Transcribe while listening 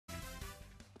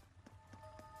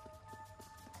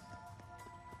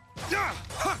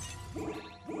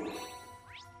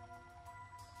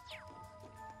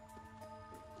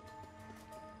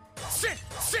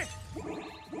Sit!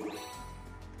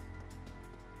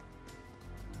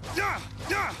 Yeah!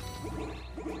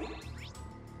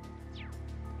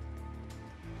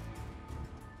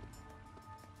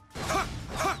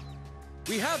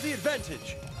 We have the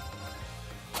advantage.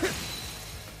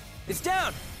 It's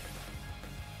down.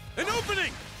 An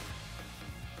opening!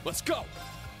 Let's go.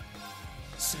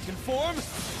 Second form,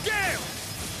 Gale!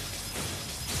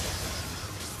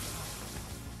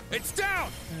 It's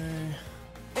down!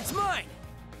 It's mine!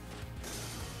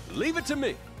 Leave it to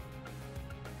me.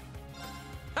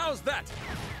 How's that?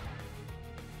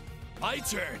 My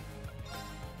turn!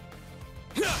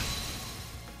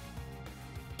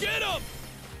 Get him!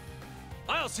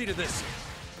 I'll see to this.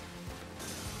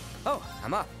 Oh,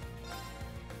 I'm up.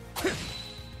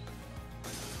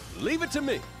 Leave it to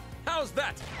me. How's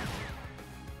that?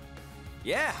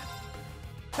 Yeah.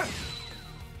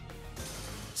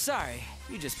 Sorry,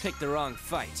 you just picked the wrong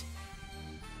fight.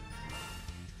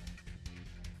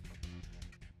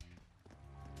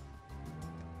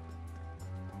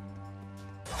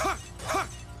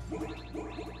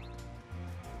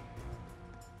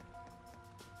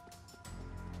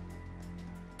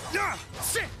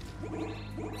 Sit!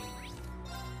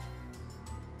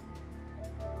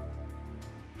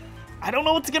 I don't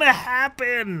know what's gonna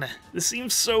happen. This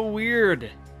seems so weird.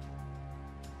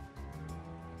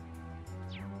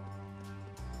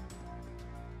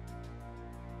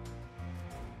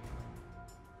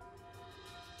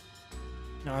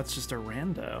 No, it's just a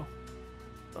rando.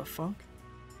 The fuck?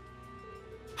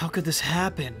 How could this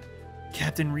happen?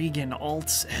 Captain Regan,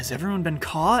 alts, has everyone been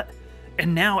caught?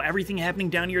 And now everything happening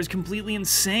down here is completely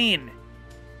insane.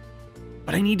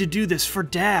 But I need to do this for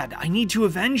Dad. I need to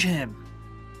avenge him.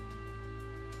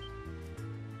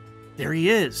 There he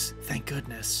is. Thank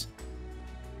goodness.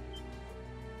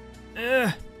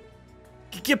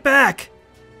 Get back!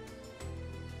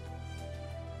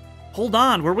 Hold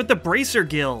on, we're with the Bracer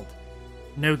Guild.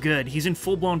 No good, he's in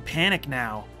full-blown panic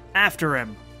now. After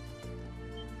him.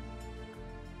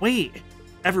 Wait,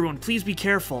 everyone, please be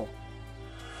careful.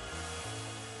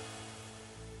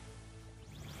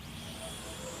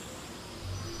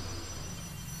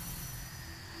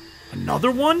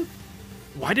 Another one?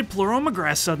 Why did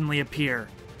Pleuromagrass suddenly appear?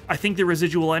 I think the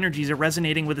residual energies are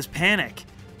resonating with his panic.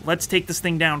 Let's take this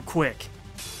thing down quick.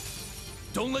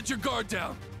 Don't let your guard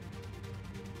down!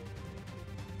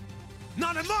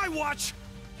 Not on my watch!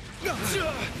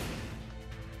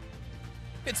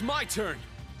 It's my turn.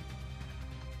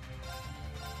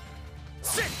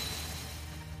 Sit!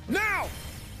 Now!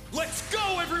 Let's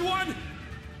go, everyone!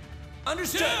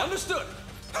 Understood, Yeah. understood.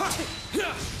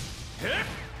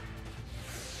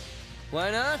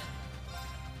 Why not?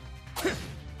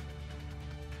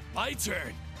 My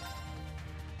turn.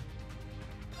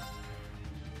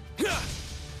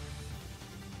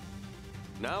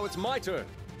 Now it's my turn.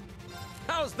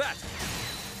 How's that?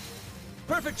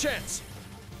 Perfect chance.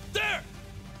 There!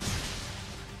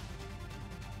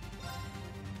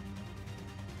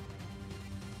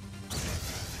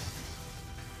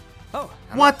 Oh,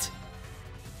 What?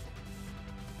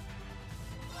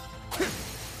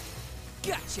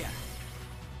 Gotcha!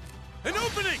 An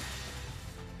opening!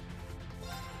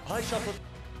 I shuffle.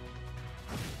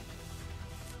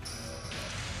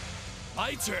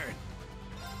 My turn.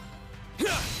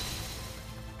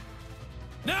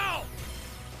 Now!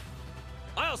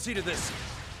 I'll see to this.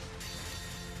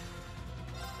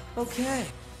 Okay.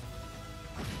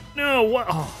 No, what?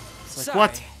 Oh, it's like, Sorry,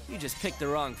 what? you just picked the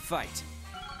wrong fight.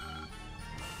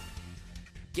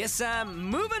 Guess I'm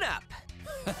moving up.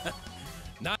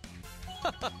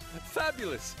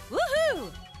 Fabulous.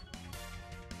 Woohoo!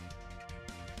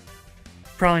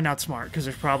 Probably not smart, because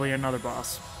there's probably another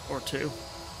boss or two.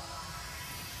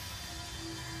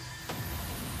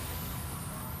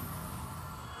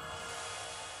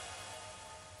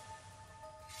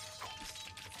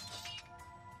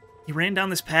 He ran down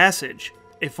this passage.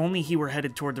 If only he were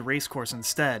headed toward the racecourse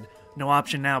instead. No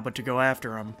option now but to go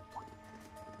after him.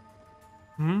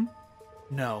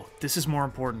 No, this is more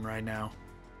important right now.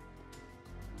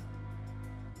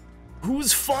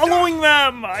 Who's following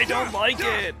them? I don't like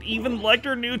it. Even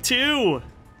Lechter knew too.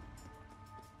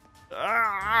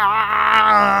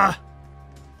 Ah!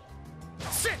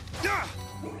 Sit!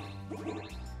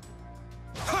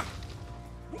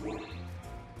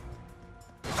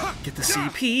 Get the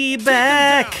CP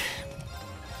back.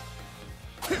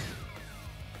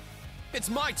 It's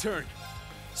my turn.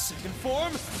 Second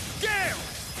form, Gale!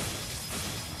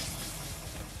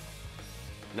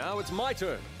 Now it's my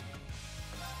turn.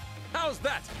 How's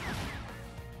that?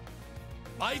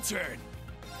 My turn.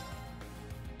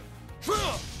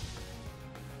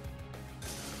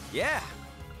 Yeah.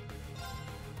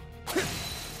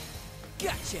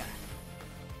 Gotcha.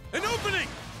 An opening!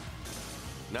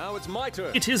 Now it's my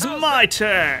turn. It is How's my that?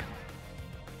 turn!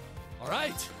 All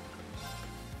right.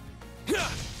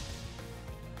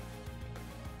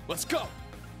 Let's go.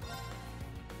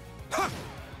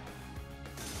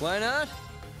 Why not?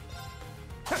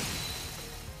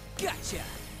 Gotcha.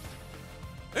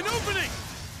 An opening!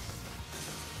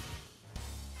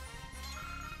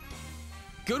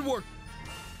 Good work.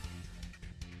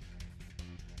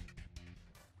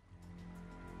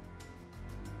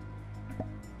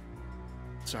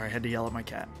 Sorry, I had to yell at my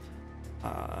cat.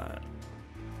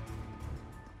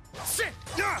 Sit!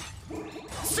 Yeah!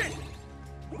 Sit!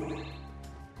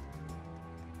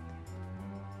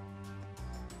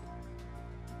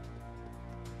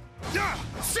 Yeah!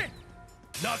 Sit!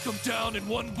 Knock him down in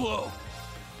one blow.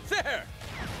 There!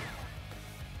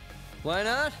 Why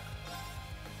not?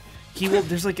 He will.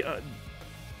 There's like a.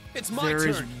 It's my There turn.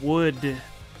 is wood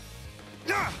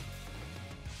Yeah!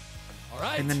 All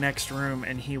right. in the next room,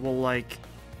 and he will like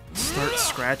start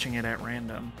scratching it at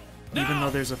random. Even though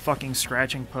there's a fucking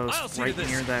scratching I'll post see right to this.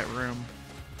 near that room.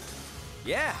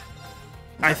 Yeah.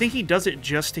 I think he does it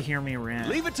just to hear me rant.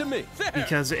 Leave it to me. There!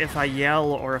 Because if I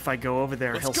yell or if I go over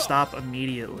there, Let's he'll go. stop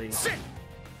immediately. Sit!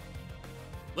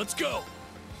 Let's go.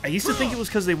 I used to think it was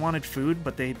because they wanted food,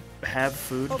 but they have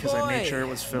food Oh because I made boy, sure it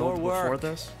was filled more before work.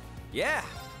 this. Yeah.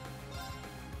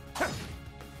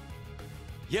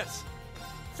 Yes.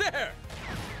 There!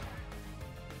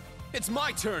 It's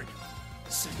my turn.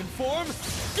 Second form,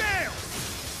 Gale!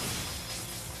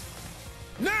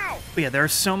 Now! But yeah, there are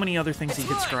so many other things he It's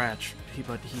could mine. scratch,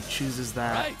 but he chooses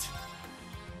that. Right.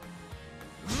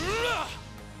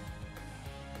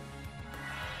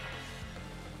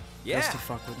 Yeah. Just to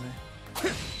fuck with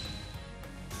me.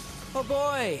 Oh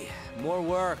boy, more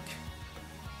work.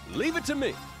 Leave it to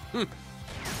me.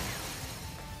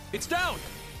 It's down.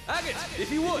 Agate,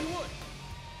 if you would.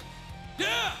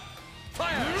 Yeah!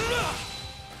 Fire!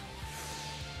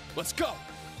 Let's go.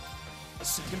 A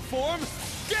second form,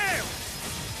 Gale!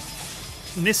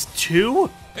 Missed two?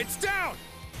 It's down!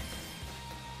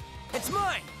 It's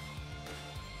mine.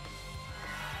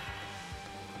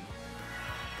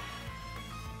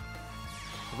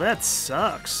 Well, that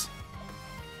sucks.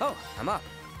 Oh, I'm up.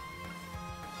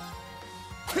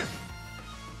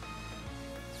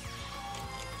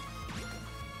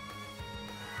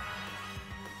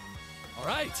 All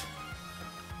right.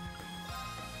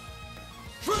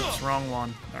 It's wrong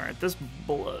one. Alright, this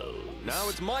blows. Now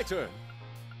it's my turn.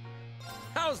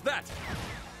 How's that?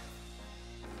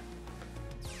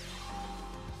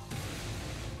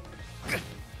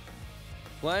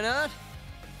 Why not?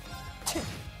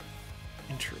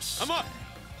 Interesting. I'm up.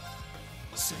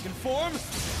 Second form,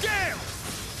 Gale!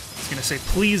 I was gonna say,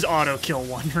 please auto kill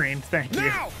One Ring, thank you.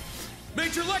 Now!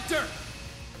 Major Lechter!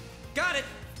 Got it.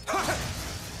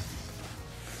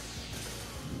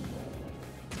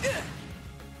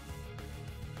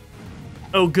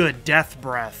 Oh good, Death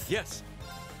Breath. Yes.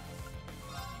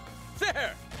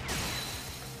 There!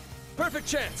 Perfect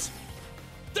chance.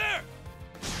 There!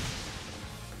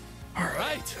 All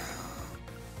right.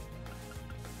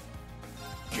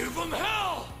 Give them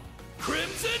hell!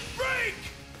 Crimson Break!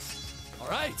 All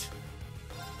right.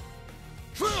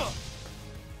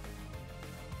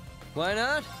 Why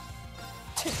not?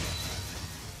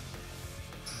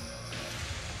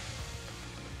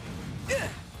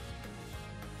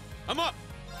 I'm up.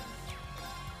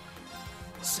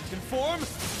 Second form,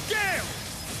 Gale!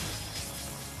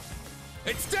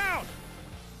 It's down!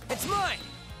 It's mine.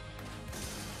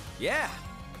 Yeah.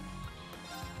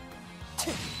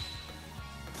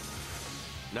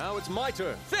 Now it's my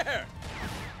turn. There!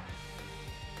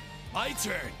 My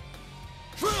turn.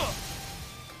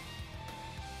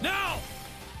 Now!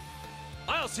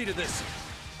 I'll see to this.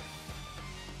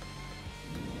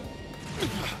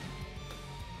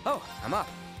 Oh, I'm up.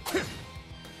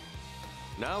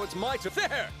 Now it's my turn.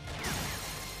 There!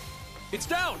 It's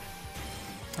down!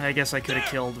 I guess I could have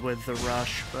killed with the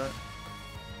rush, but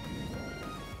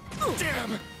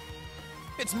Damn!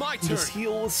 It's my turn. just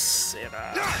heal with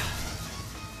Sarah.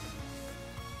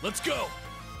 Let's go.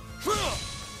 Oh,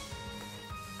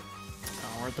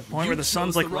 we're at the point where the chose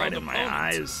sun's the like right wrong in my opponent.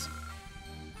 eyes.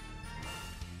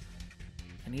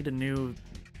 I need a new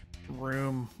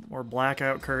room or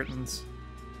blackout curtains.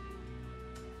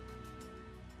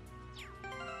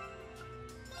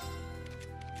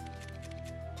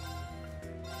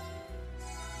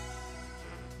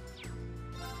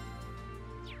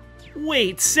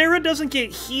 Wait, Sarah doesn't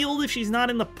get healed if she's not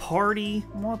in the party?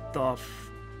 What the f...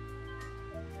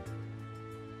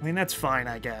 I mean, that's fine,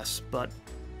 I guess, but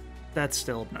that's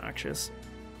still obnoxious.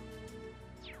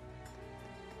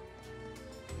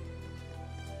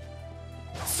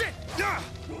 Sit! Yeah!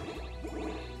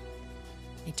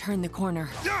 They turned the corner.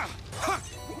 Yeah! Ha!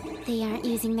 They aren't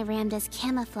using the Ramda's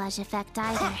camouflage effect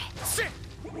either. Sit!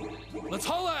 Let's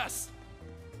haul ass!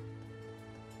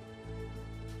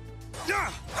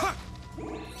 Yeah! Ha!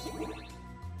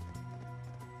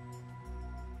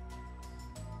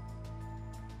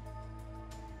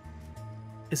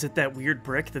 Is it that weird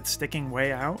brick that's sticking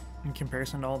way out in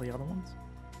comparison to all the other ones?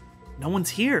 No one's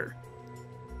here.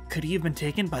 Could he have been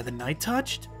taken by the Night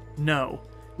Touched? No.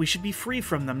 We should be free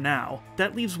from them now.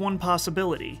 That leaves one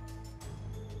possibility.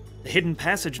 The hidden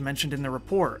passage mentioned in the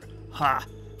report. Ha!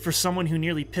 For someone who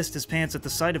nearly pissed his pants at the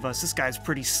sight of us, this guy's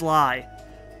pretty sly.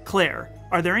 Claire,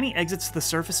 are there any exits to the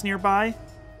surface nearby?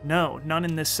 No, none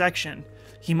in this section.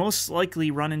 He most likely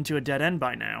run into a dead end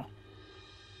by now.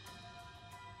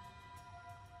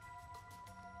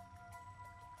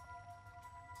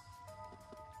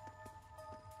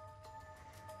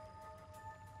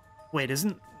 Wait,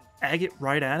 isn't Agate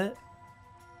right at it?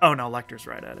 Oh no, Lechter's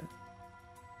right at it.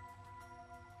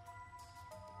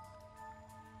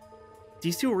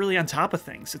 These two are really on top of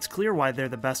things. It's clear why they're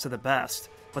the best of the best,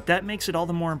 but that makes it all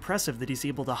the more impressive that he's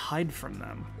able to hide from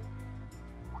them.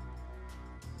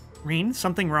 Reen,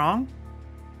 something wrong?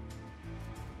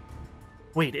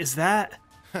 Wait, is that...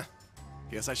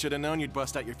 Guess I should have known you'd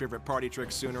bust out your favorite party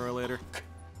trick sooner or later.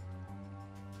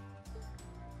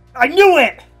 I knew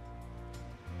it!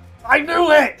 I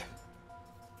knew it!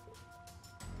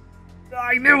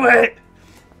 I knew it!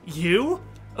 You?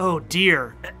 Oh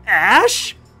dear.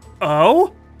 Ash?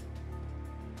 Oh?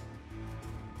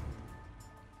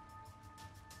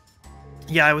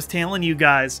 Yeah, I was tailing you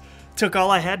guys. Took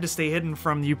all I had to stay hidden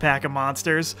from you pack of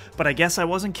monsters, but I guess I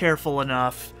wasn't careful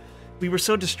enough. We were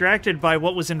so distracted by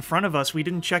what was in front of us we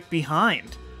didn't check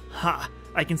behind. Ha!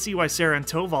 I can see why Sarah and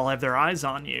Toval have their eyes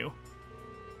on you.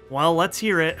 Well, let's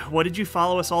hear it. What did you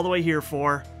follow us all the way here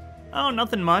for? Oh,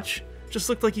 nothing much. Just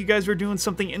looked like you guys were doing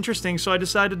something interesting, so I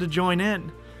decided to join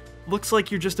in. Looks like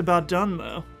you're just about done,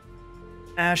 though.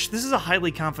 Ash, this is a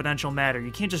highly confidential matter.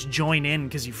 You can't just join in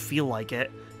because you feel like it.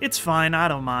 It's fine, I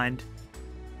don't mind.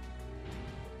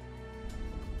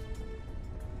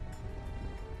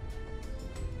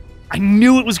 I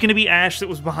knew it was going to be Ash that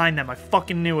was behind them. I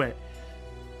fucking knew it.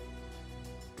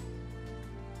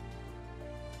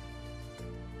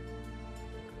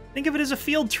 Think of it as a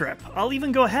field trip. I'll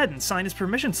even go ahead and sign his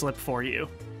permission slip for you.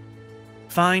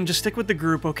 Fine, just stick with the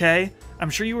group, okay? I'm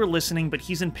sure you were listening, but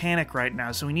he's in panic right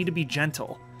now, so we need to be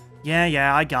gentle.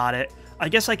 Yeah, I got it. I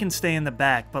guess I can stay in the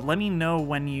back, but let me know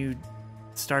when you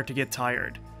start to get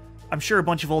tired. I'm sure a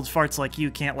bunch of old farts like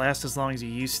you can't last as long as you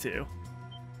used to.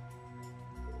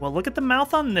 Well, look at the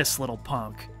mouth on this little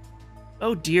punk.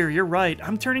 Oh dear, you're right.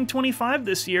 I'm turning 25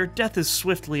 this year. Death is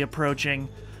swiftly approaching.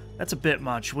 That's a bit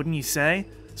much, wouldn't you say?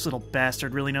 This little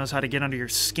bastard really knows how to get under your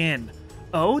skin.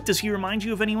 Oh, does he remind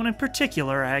you of anyone in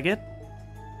particular, Agate?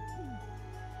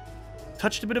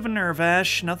 Touched a bit of a nerve,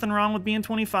 Ash. Nothing wrong with being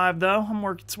 25, though.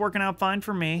 It's working out fine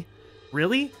for me.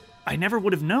 Really? I never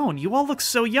would have known. You all look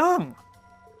so young.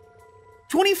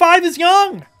 25 is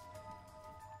young!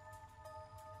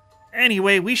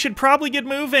 Anyway, we should probably get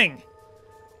moving.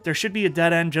 There should be a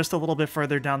dead end just a little bit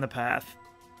further down the path.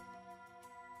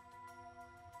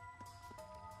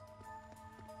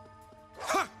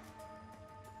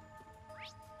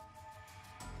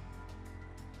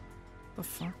 The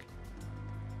fuck?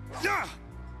 Yeah!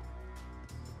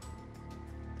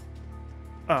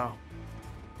 Oh.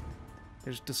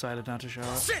 They just decided not to show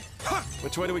up. Sit! Ha!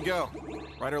 Which way do we go?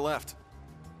 Right or left?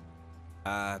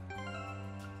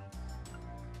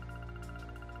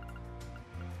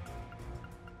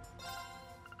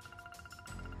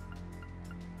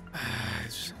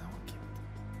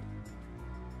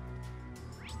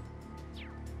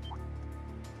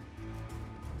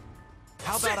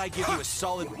 How about I give you a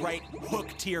solid right hook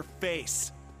to your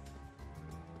face?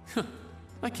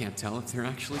 I can't tell if they're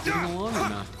actually getting along or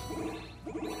not.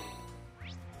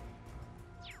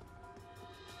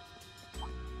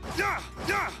 Yeah!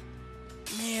 Yeah!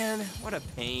 Man, what a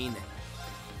pain.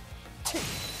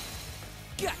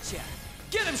 Gotcha!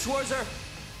 Get him, Schwarzer!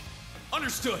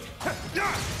 Understood!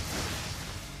 Yeah!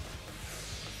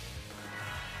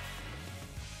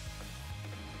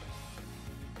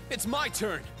 It's my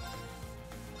turn!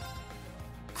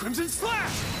 Crimson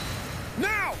Slash!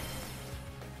 Now!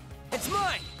 It's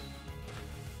mine!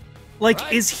 Like,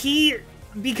 Right. is he...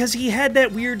 Because he had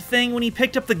that weird thing when he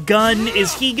picked up the gun,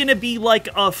 is he gonna be like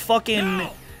a fucking...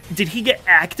 Did he get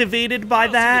activated by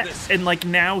I'll that? see this. And, like,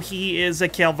 now he is a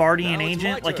Calvardian Now it's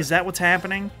agent? my Like, turn. is that what's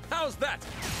happening? How's that?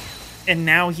 And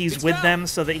now he's It's with down. them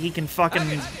so that he can fucking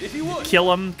If you would.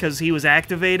 kill him because he was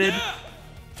activated? Yeah.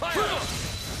 Fire.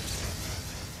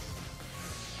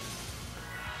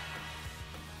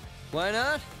 Why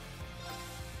not?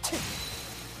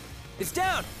 It's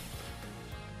down!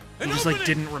 He just, like,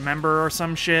 didn't remember or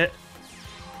some shit.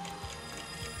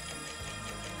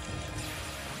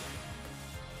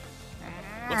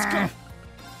 Let's go.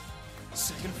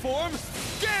 Second form.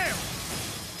 Gale.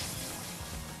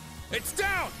 It's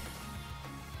down.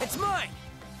 It's mine!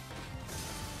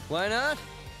 Why not?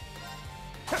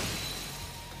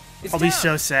 It's I'll be down.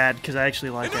 so sad because I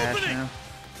actually like An Ash opening. now.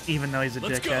 Even though he's a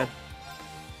Let's dickhead. go.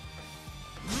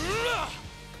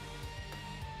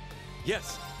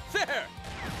 Yes. There.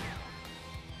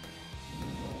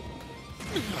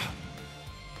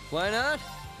 Why not?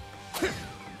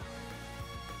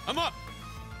 I'm up.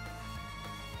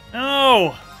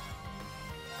 No!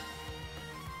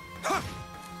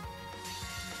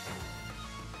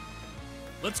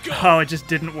 Let's go. Oh, it just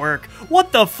didn't work.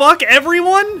 What the fuck,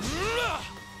 everyone?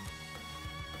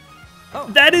 Oh,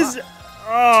 That is...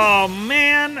 Oh,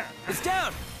 man. It's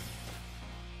down!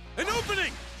 An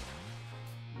opening.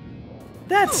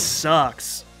 That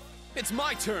sucks. It's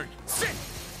my turn. Sit.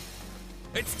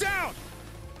 It's down.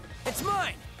 It's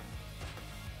mine!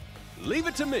 Leave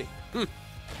it to me.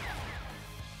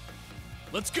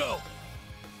 Let's go.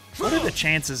 What are the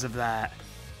chances of that?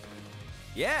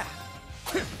 Yeah.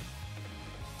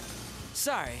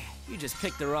 Sorry, you just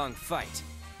picked the wrong fight.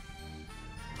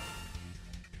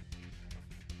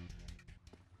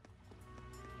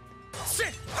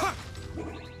 Sit. Ha.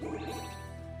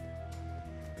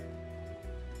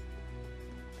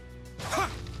 Ha.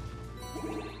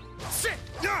 Sit.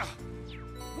 Yeah.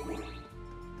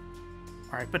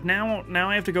 Alright, but now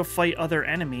I have to go fight other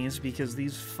enemies because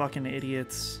these fucking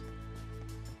idiots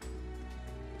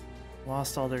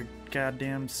lost all their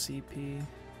goddamn CP.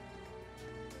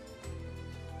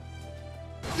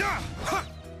 Yeah. Ha.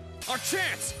 Our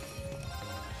chance.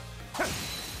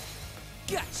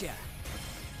 Gotcha!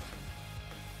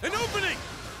 An opening.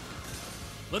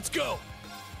 Let's go.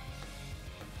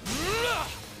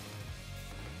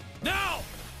 Now.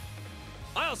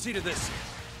 I'll see to this.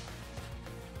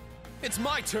 It's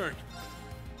my turn.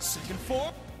 Second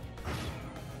form.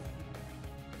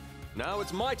 Now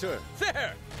it's my turn.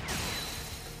 There.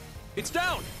 It's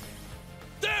down.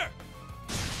 There.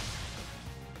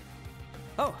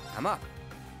 Oh, I'm up.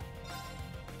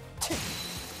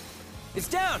 It's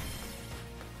down!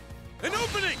 An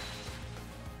opening.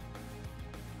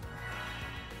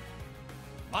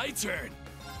 My turn.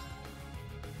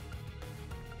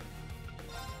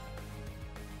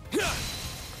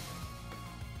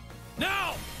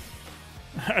 Now.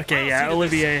 Okay, yeah, see to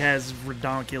Olivier has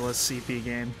redonkulous CP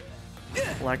gain.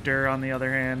 Lechter, on the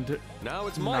other hand, Now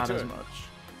it's my not turn. as much.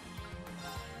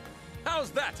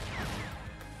 How's that?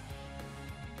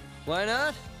 Why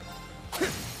not?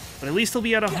 But at least he'll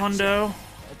be at a hundo.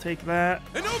 I'll take that.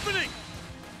 An opening.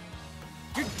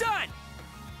 You're done!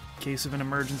 In case of an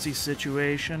emergency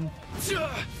situation.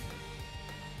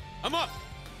 I'm up.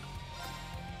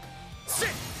 Sit.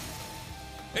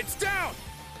 It's down.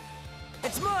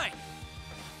 It's mine!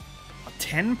 A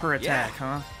 10 per attack,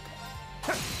 huh?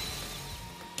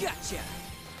 Gotcha!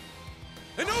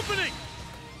 An opening.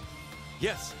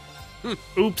 Yes.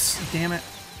 Oops, damn it.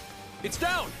 It's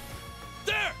down.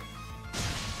 There.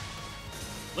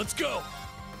 Let's go.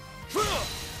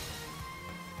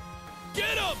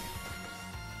 Get him.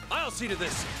 I'll see to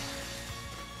this.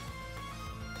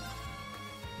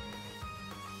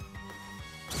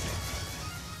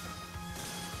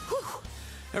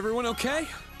 Everyone okay?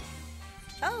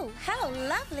 Oh, how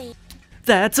lovely.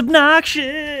 That's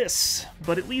obnoxious!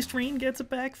 But at least Reen gets it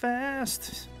back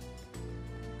fast.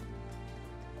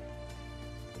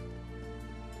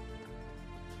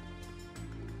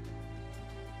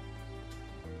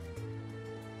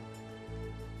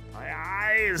 My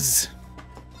eyes!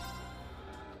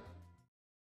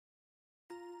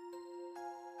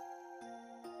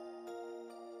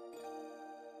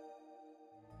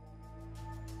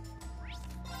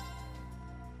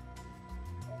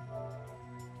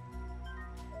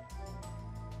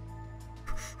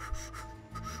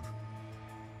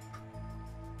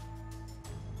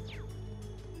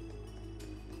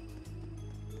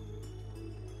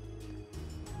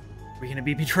 Are we gonna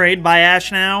be betrayed by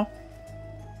Ash now?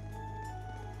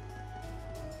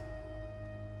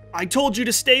 I told you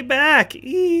to stay back!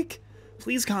 Eek!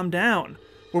 Please calm down.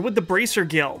 We're with the Bracer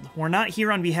Guild. We're not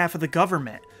here on behalf of the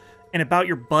government. And about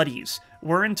your buddies.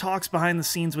 We're in talks behind the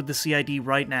scenes with the CID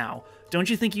right now. Don't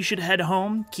you think you should head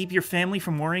home? Keep your family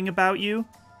from worrying about you?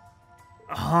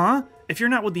 Huh? If you're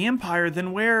not with the Empire,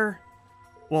 then where?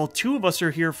 Well, 2 of us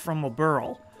are here from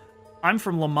Oberl. I'm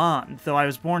from Le Mans, though I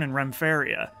was born in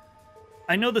Remferia.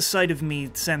 I know the sight of me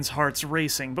sends hearts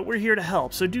racing, but we're here to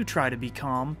help, so do try to be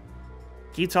calm.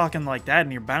 Keep talking like that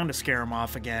and you're bound to scare him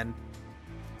off again.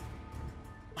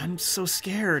 I'm so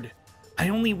scared. I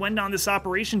only went on this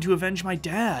operation to avenge my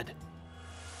dad.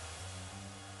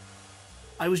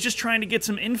 I was just trying to get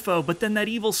some info, but then that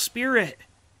evil spirit...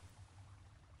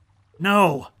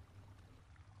 No.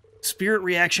 Spirit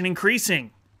reaction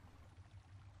increasing.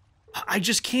 I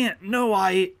just can't. No,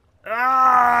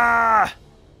 Ah!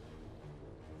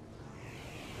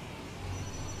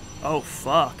 Oh,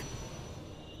 fuck.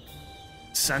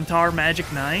 Centaur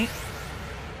Magic Knight?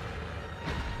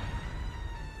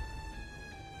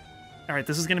 Alright,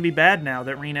 this is gonna be bad now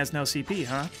that Reen has no CP,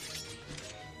 huh?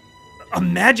 A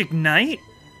Magic Knight?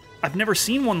 I've never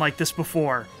seen one like this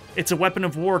before. It's a weapon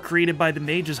of war created by the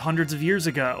mages hundreds of years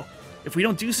ago. If we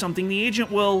don't do something, the agent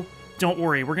will... Don't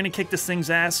worry, we're gonna kick this thing's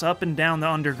ass up and down the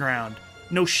underground.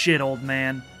 No shit, old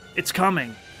man. It's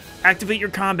coming. Activate your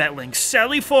combat link.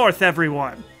 Sally forth,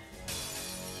 everyone!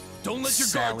 Don't let your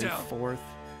guard Sally down. forth.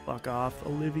 Fuck off,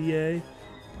 Olivier.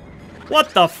 What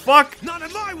the fuck? Not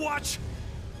on my watch.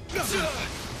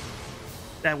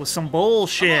 That was some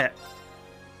bullshit.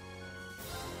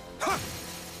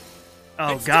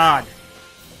 Oh, God.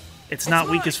 It's not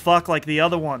weak as fuck like the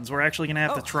other ones. We're actually gonna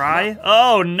have to try?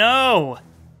 Oh, no!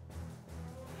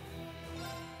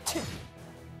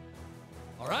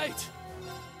 All right.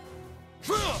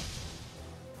 Alright,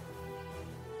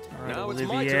 Now it's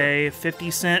my Olivier,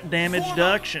 50-cent damage Form up.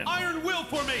 deduction. Iron Will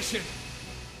formation.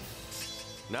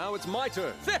 Now it's my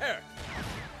turn. There.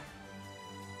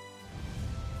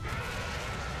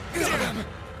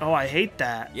 Oh, I hate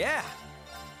that. Yeah.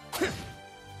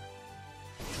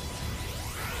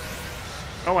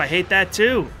 Oh, I hate that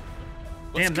too.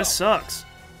 Let's Damn, this go. sucks.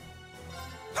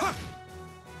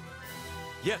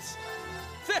 Yes.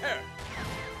 There.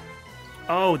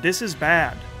 Oh, this is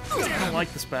bad. I don't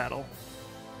like this battle.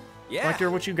 Yeah.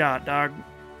 Lechter, what you got, dog?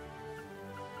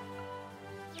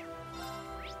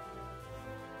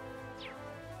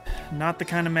 Not the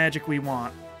kind of magic we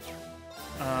want.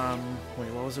 Wait,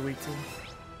 what was it weak to?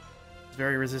 It's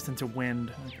very resistant to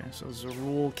wind. Okay, so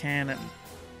Zerul Cannon.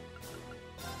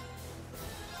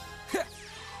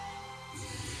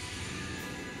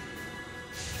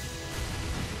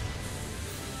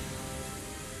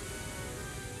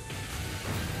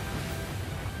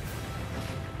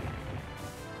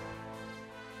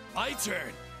 My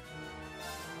turn.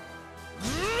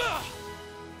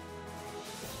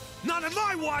 Not on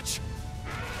my watch.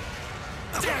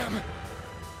 Damn.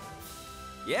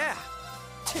 Yeah.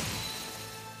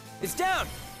 It's down.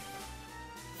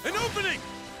 An opening.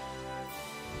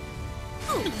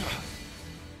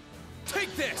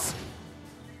 Take this.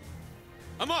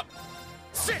 I'm up.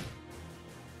 Sit.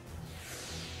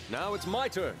 Now it's my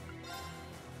turn.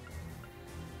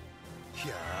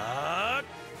 Yeah.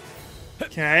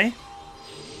 Okay.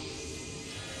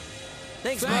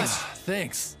 Thanks, Thanks. boss.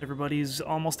 Thanks. Everybody's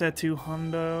almost at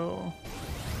 200.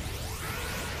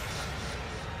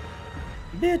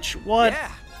 Bitch, what?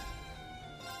 Yeah.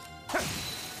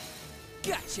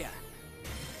 Gotcha.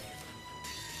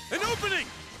 An opening.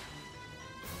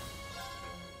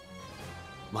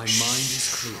 My mind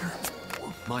is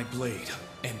clear. My blade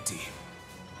empty.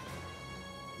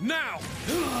 Now.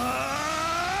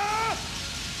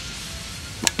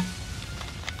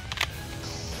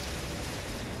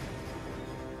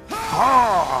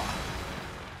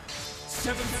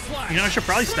 Seventh flash. You know, I should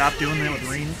probably stop doing that with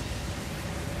Reen.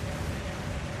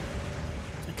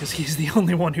 Because he's the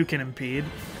only one who can impede.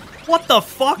 What the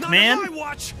fuck, Not man? on my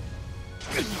watch.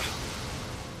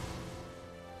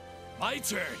 My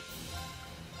turn.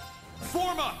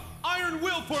 Form up. Iron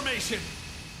Will formation.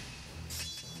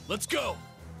 Let's go.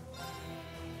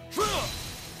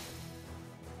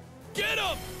 Get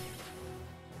him.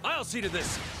 I'll see to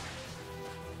this.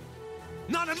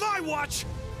 Not on my watch.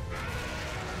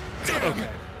 Damn. Okay.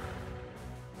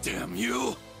 Damn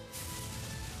you.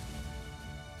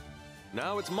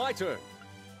 Now it's my turn.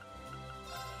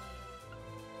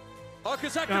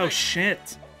 Arcus Oh, activate.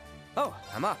 shit. Oh,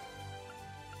 I'm up.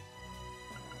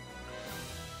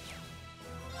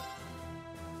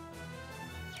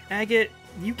 Agate,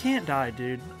 you can't die,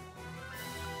 dude.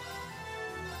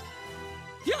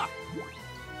 Yeah.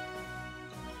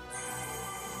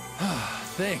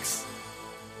 Thanks.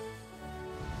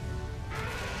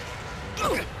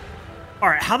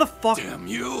 Alright, how the fuck... Damn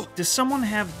you. Does someone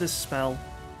have this spell?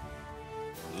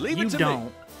 Leave You it to don't.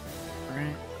 me.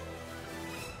 Right?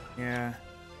 Yeah.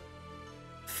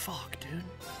 Fuck, dude.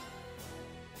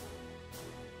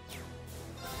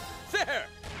 There!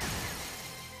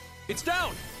 It's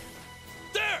down!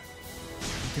 There!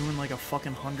 I'm doing like a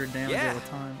fucking 100 damage Yeah. all the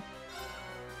time.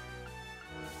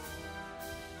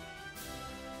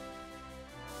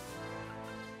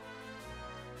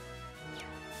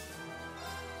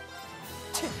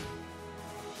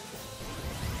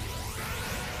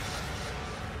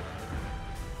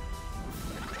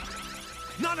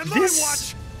 Not on This- my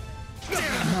watch!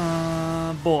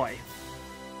 Boy.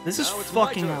 This is Now it's my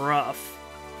fucking turn. rough.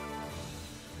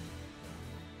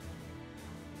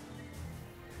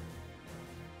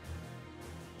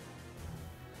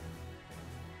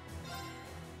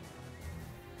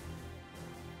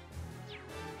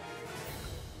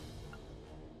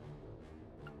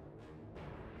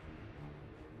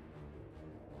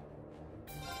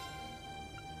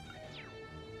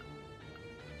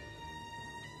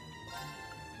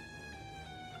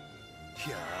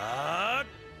 Yeah.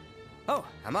 Oh,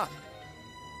 I'm up.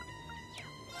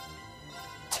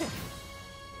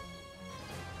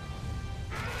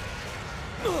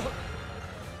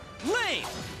 Lane!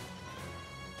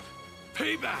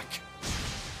 Payback!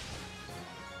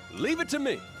 Leave it to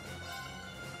me.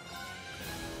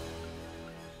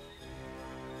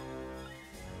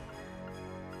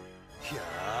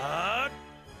 Yeah.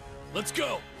 Let's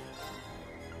go!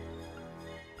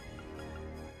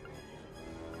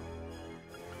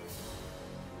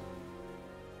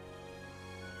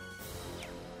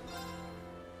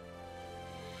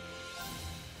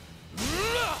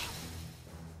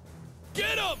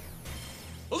 Get him!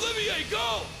 Olivier,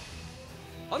 go!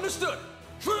 Understood.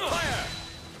 Fire!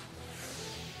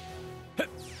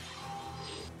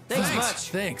 Thanks much.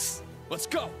 Thanks. Let's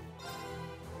go.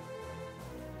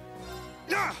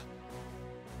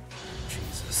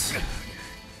 Jesus.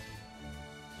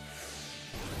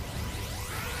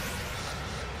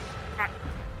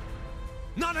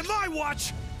 Not on my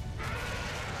watch!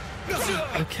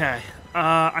 Okay.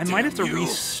 I might have to Damn you.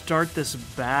 restart this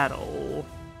battle.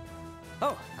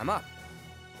 Oh, I'm up.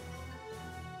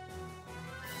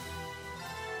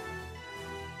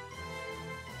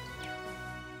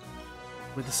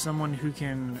 With someone who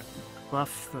can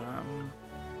buff them.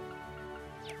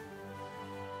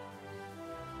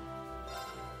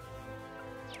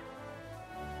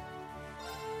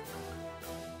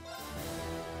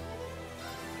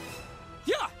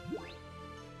 Yeah!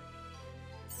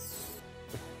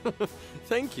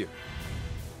 Thank you.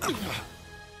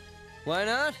 Why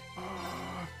not?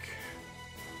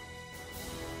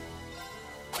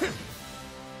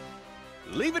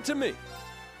 Leave it to me.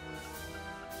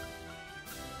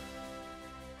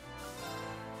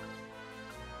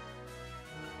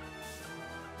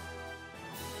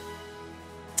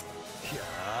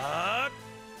 Yeah.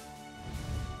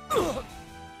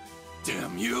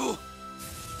 Damn you!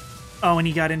 Oh, and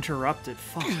he got interrupted.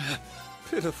 Fuck.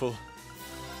 Pitiful.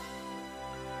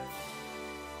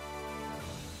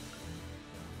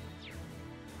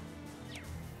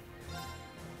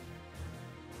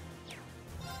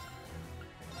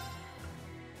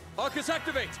 Arcus,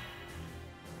 activate!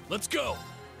 Let's go!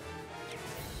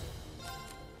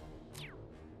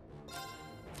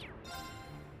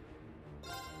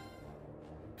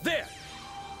 There!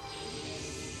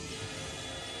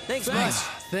 Thanks much.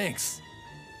 Thanks.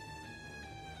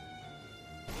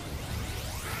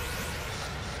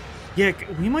 Yeah,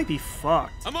 we might be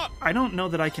fucked. I'm up! I don't know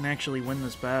that I can actually win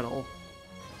this battle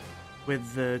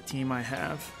with the team I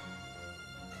have.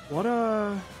 What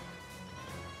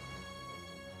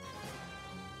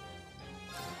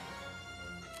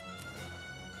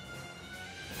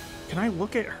Can I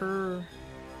look at her?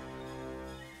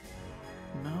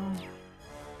 No.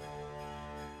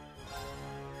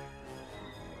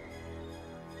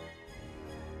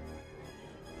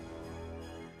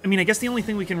 I mean, I guess the only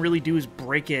thing we can really do is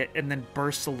break it and then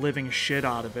burst the living shit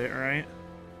out of it, right?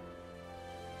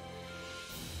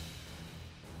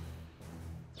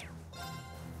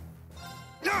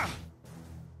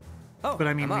 Oh, But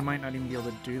I mean, I'm we up. might not even be able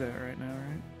to do that right now,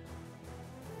 right?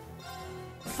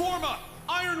 Form up!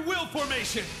 Iron Will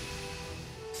formation!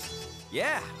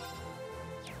 Yeah.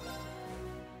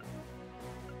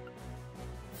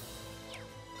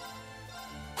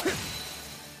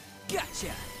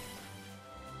 Gotcha.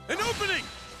 An opening!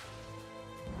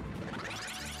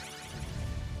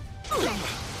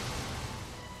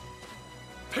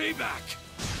 Payback!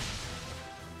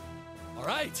 All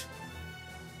right.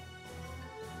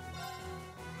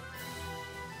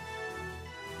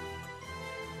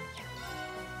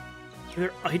 Are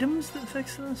there items that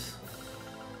fix this?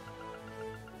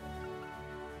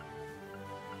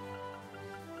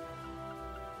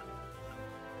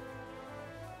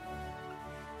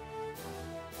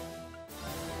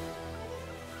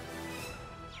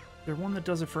 They're one that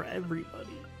does it for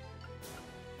everybody.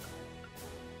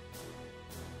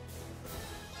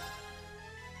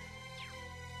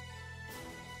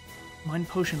 Mind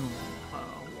potion 1.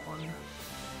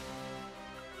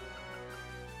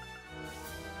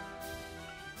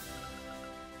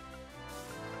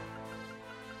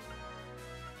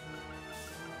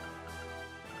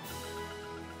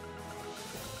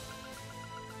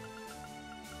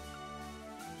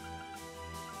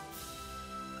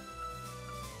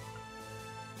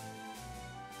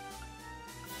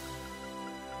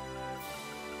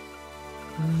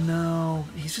 No,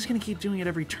 he's just gonna keep doing it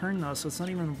every turn though, so it's not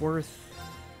even worth.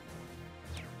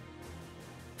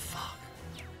 Fuck.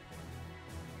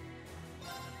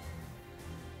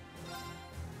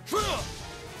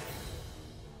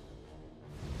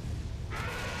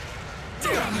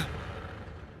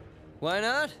 Why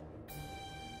not?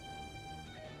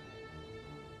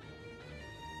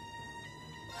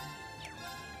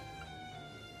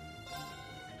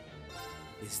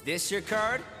 Is this your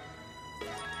card?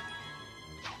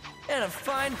 And a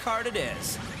fine card it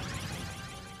is.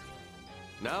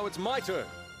 Now it's my turn.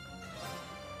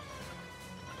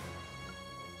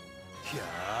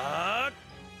 Yeah.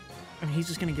 I mean, he's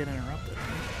just gonna get interrupted.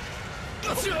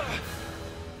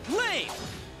 Lame!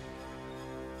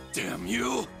 Damn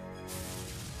you!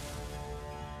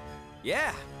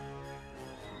 Yeah.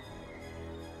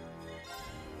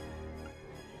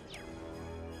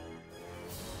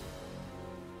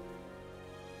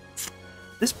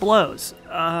 This blows.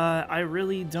 I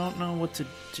really don't know what to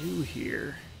do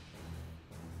here.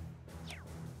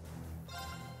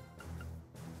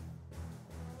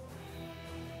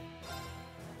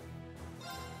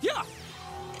 Yeah.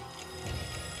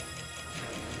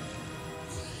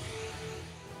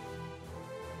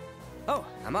 Oh,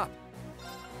 I'm up.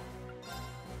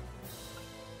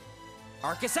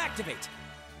 Arcus activate.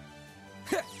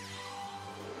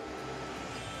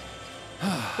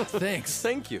 Thanks.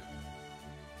 Thank you.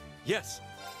 Yes.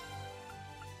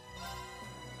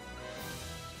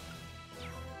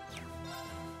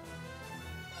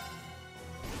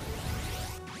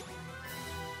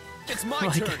 It's my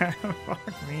Like, turn.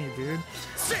 fuck me, dude.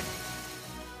 Sit!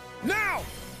 Now!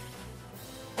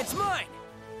 It's mine.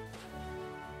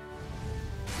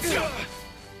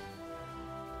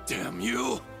 Damn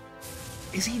you!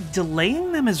 Is he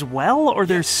delaying them as well, or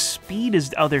their speed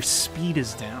is? Oh, their speed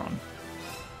is down.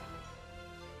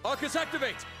 Arcus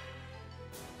activate.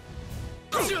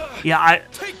 Yeah, I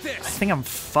Take this! think I'm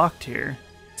fucked here.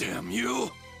 Damn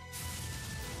you!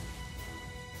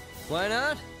 Why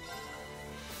not?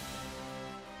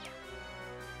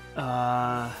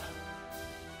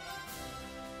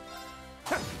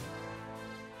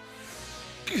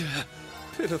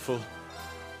 Pitiful.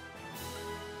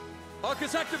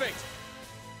 Arcus activate.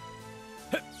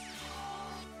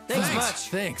 Thanks much.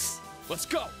 Thanks. Let's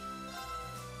go.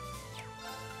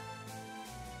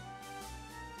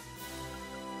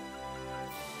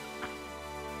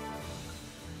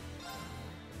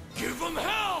 Give them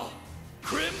hell!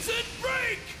 Crimson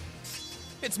Break!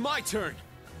 It's my turn.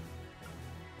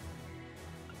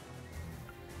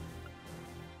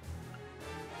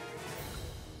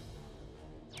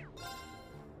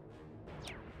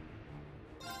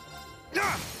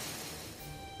 Ah!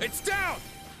 It's down!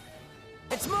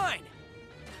 It's mine.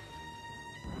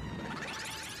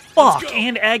 Fuck, go.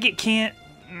 and Agate can't.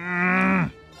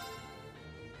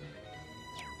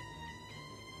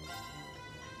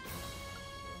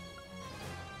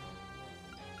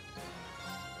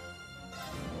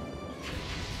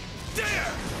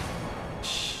 There!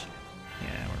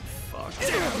 Yeah, we're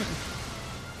fucked.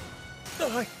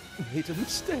 I made a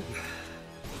mistake.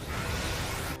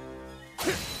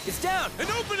 It's down. An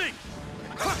opening!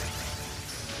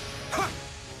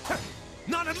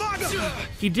 Not in my...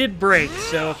 He did break,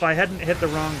 so if I hadn't hit the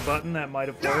wrong button, that might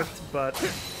have worked, but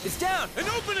It's down. An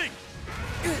opening!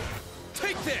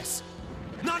 Take this!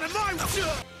 Not in my...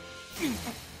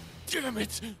 Damn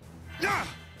it!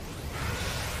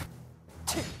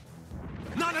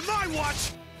 Not in my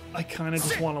watch! I kind of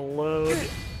just want to load.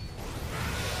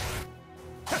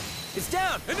 It's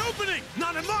down. An opening!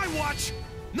 Not in my watch!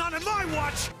 Not in my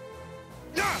watch!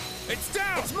 It's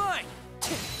down! It's mine.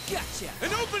 Gotcha.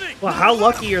 An opening! Well, how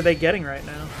lucky are they getting right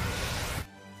now?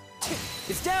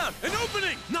 It's down. An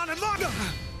opening! Not in my...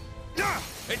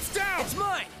 It's down! It's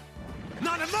mine.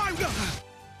 Not in my...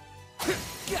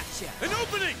 Gotcha. An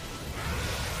opening!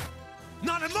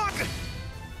 Not in my...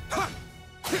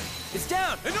 It's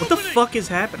down. An What the opening! fuck is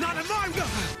happening? Not in my...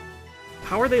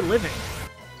 How are they living?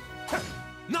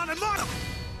 Not in my...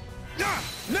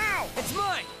 Now! It's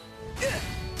mine.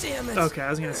 Damn it. Okay, I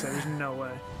was gonna say, there's no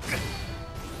way.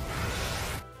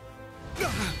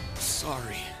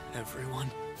 Sorry, everyone.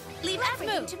 Leave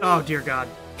everything to me. Oh, dear God.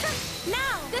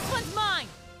 Now! This one's mine!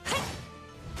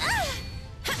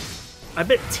 I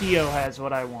bet Tio has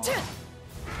what I want.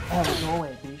 Oh, go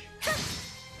away, bitch.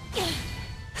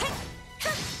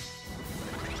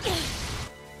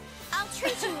 I'll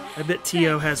treat you. I bet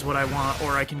Tio has what I want,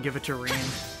 or I can give it to Reen.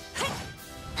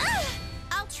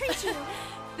 I'll treat you.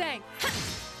 Thanks.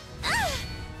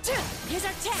 Here's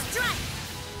our test. Strike!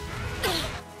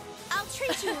 I'll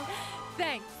treat you.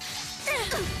 Thanks.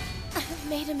 I've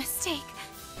made a mistake.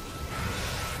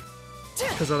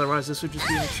 Because otherwise this would just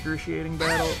be an excruciating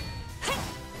battle.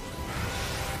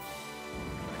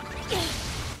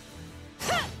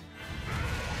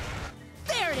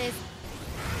 There it is.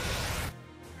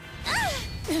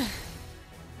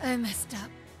 I messed up.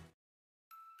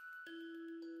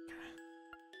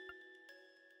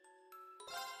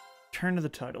 Turn to the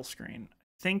title screen. I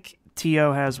think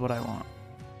Tio has what I want.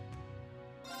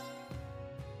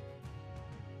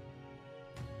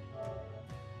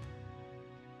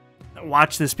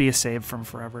 Watch this be a save from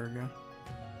forever ago.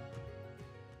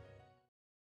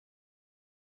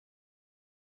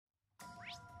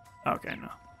 Okay, no.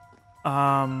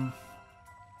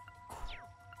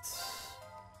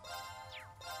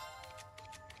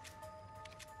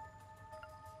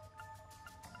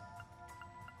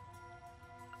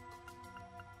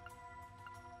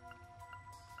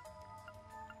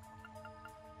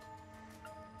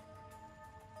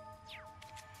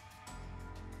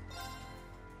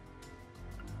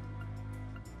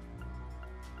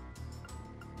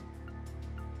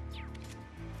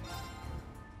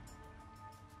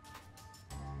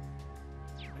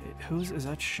 Is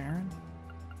that Sharon?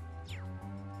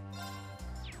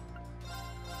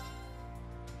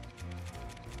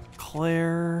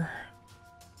 Claire.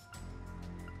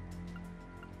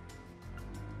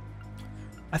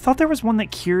 I thought there was one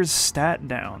that cures stat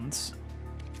downs.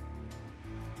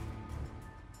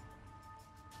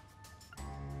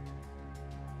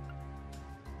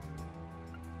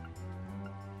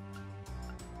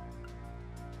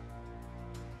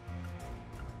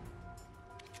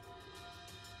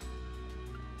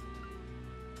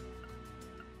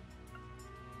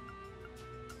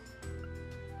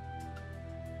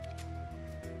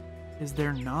 Is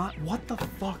there not? What the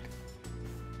fuck?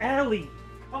 Ellie!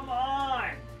 Come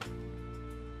on!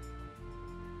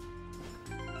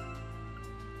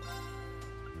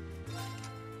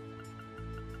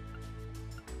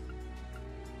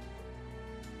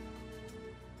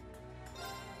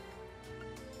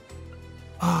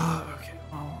 Okay.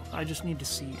 Well, I just need to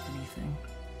see anything.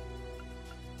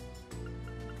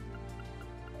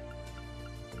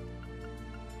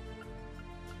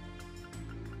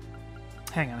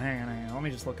 Hang on. Let me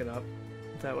just look it up.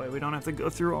 That way we don't have to go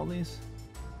through all these.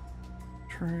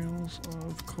 Trails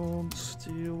of Cold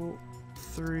Steel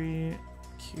 3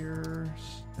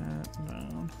 cures that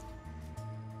down.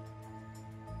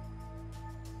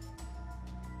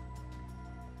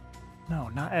 No,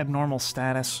 not abnormal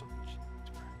status.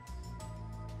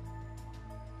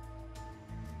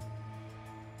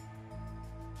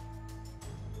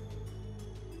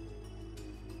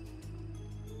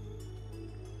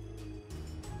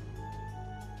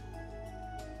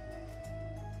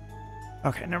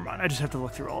 Okay, never mind. I just have to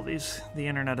look through all these. The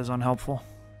internet is unhelpful.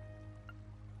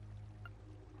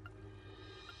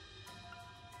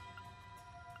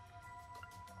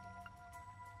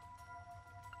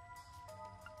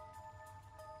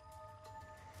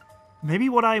 Maybe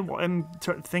what I am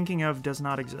thinking of does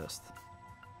not exist.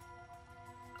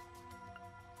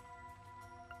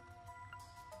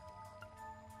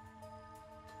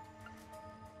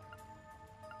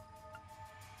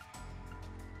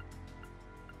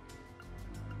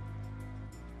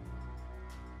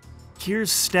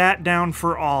 Here's stat down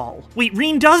for all. Wait,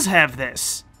 Reen does have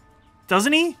this.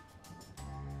 Doesn't he?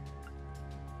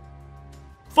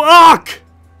 Fuck!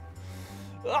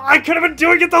 I could have been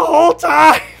doing it the whole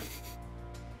time!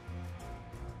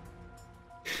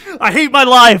 I hate my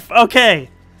life.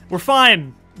 Okay. We're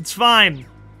fine. It's fine.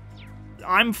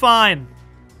 I'm fine.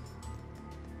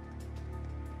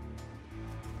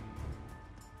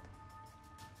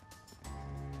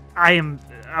 I am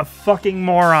a fucking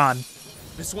moron.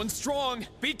 This one's strong.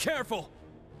 Be careful.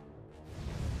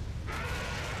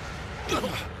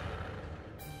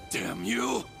 Damn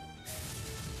you!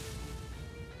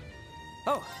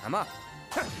 Oh, I'm up.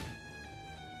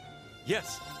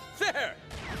 Yes. There.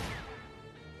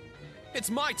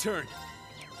 It's my turn.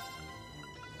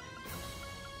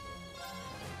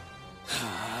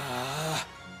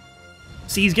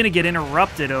 See, he's gonna get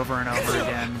interrupted over and over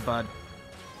again, but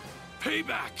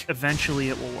Payback! eventually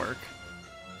it will work.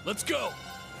 Let's go!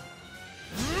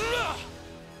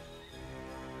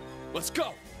 Let's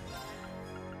go!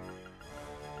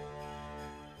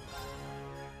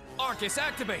 Arcus,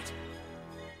 activate!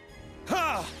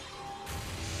 Ha!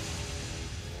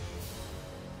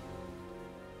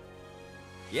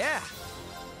 Yeah!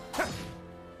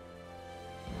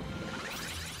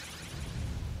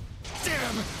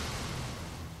 Damn!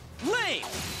 Lane!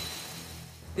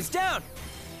 It's down!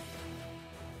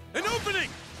 An opening!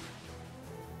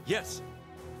 Yes.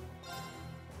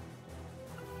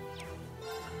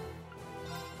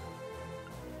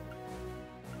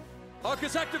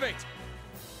 Arcus, activate!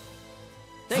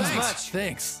 Thanks much.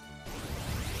 Thanks.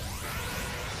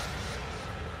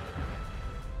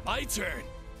 My turn.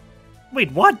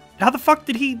 Wait, what? How the fuck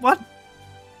did he... What?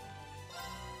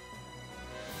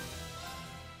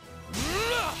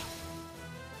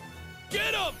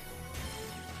 Get him!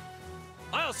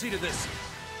 I'll see to this.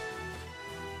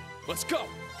 Let's go.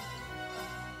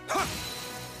 Ha!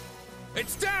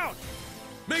 It's down!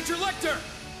 Major Lechter!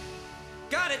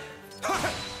 Got it!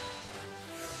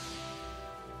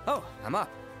 Oh, I'm up.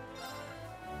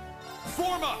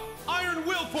 Form up! Iron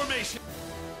Will formation!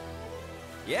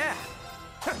 Yeah!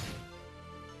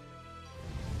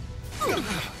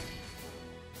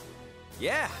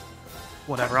 Yeah!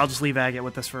 Whatever, I'll just leave Agate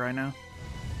with this for right now.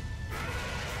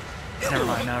 Never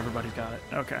mind, now everybody's got it.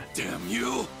 Okay. Damn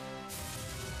you!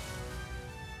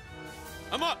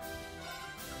 I'm up!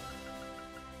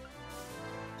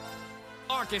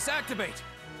 Arcus, activate!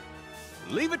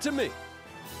 Leave it to me.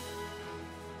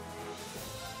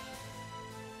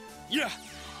 Yeah!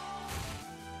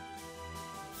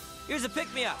 Here's a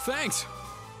pick-me-up. Thanks!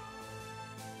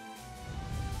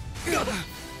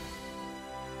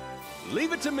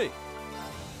 Leave it to me.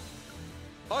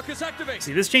 Arcus, activate!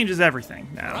 See, this changes everything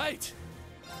now. Right!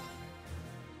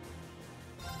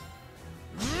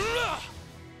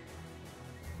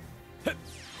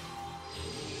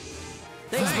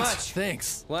 Thanks much.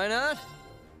 Thanks. Why not?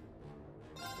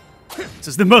 This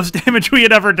is the most damage we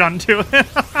had ever done to him.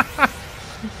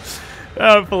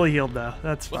 Fully healed though.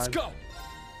 That's fine. Let's go.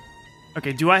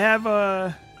 Okay, do I have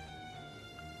a...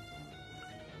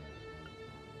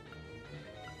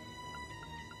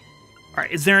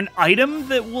 Alright, is there an item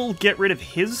that will get rid of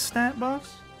his stat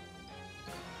buffs?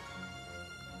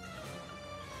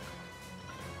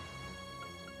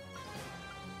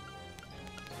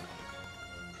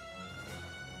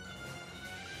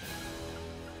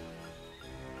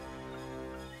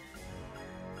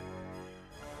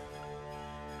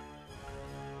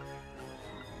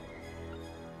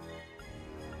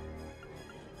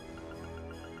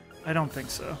 I don't think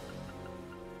so.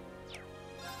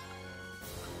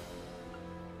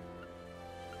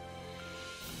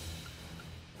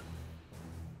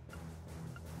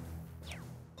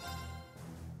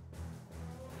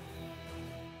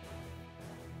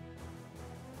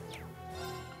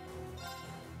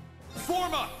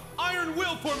 Form up! Iron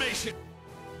Will formation!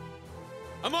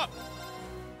 I'm up!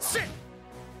 Sit!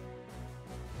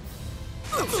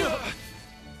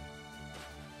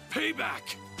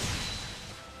 Payback!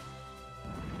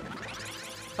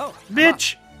 Oh,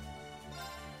 Bitch!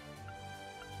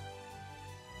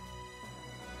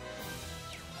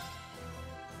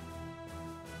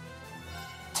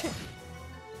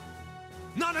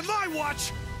 Not on my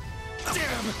watch!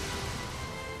 Damn!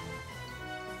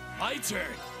 My turn!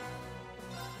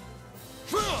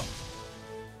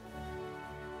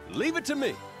 Leave it to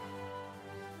me.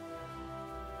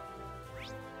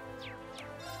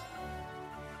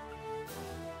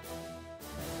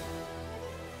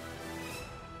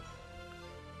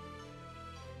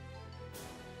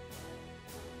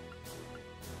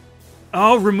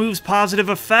 Oh, removes positive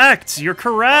effects. You're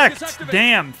correct. Focus activate.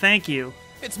 Damn, thank you.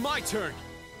 It's my turn.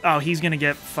 Oh, he's gonna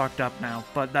get fucked up now,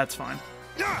 but that's fine.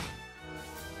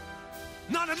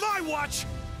 Not on my watch!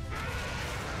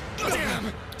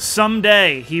 Damn!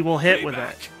 Someday he will hit with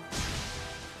Payback. it.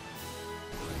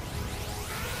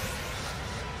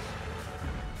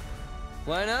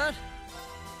 why not?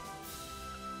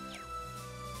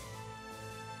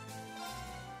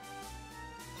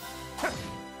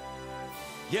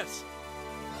 Yes.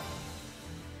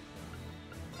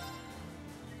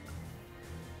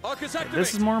 Arcus, activate!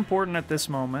 This is more important at this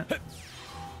moment.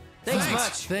 Thanks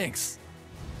much. Thanks.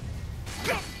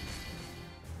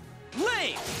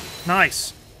 Lane!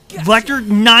 Nice. Lechter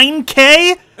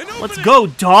 9K? An Let's opening! go,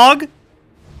 dog.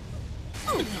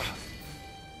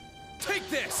 Take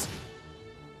this!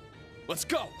 Let's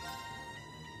go!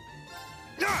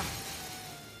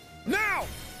 Now!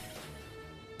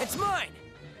 It's mine!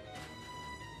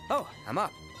 Oh, I'm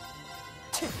up.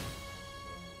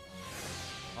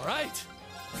 All right.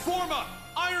 Form up!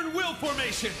 Iron Will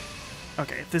formation!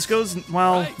 Okay, if this goes...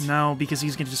 Well, Right. no, because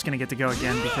he's just gonna get to go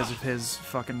again because of his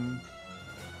fucking...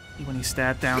 When he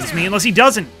stat downs me, unless he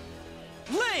doesn't!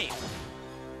 Lame!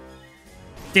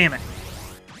 Damn it.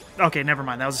 Okay, never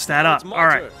mind. That was a stat up. It's my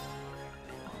Alright. turn.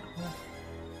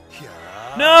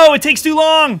 No, it takes too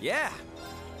long! Yeah.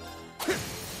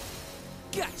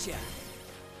 Gotcha.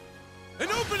 An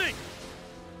opening!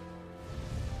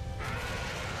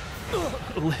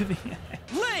 Olivia.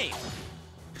 Lame!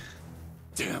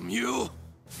 Damn you!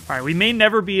 Alright, we may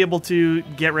never be able to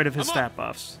get rid of his I'm stat up.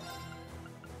 buffs.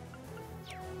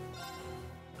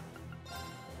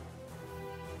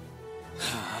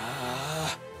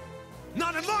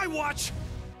 Not in my watch!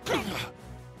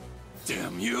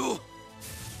 Damn you!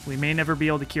 We may never be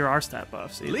able to cure our stat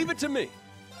buffs either. Leave it to me.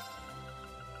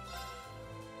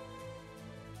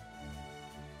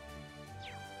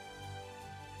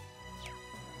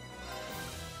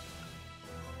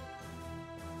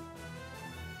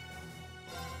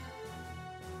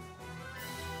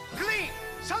 Gleam!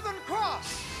 Southern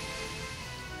Cross!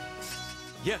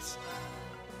 Yes.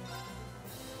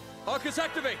 Arcus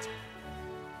activate.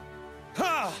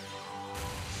 Ha!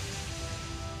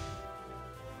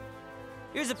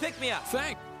 Here's a pick-me-up.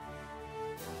 Thank.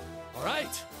 All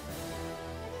right.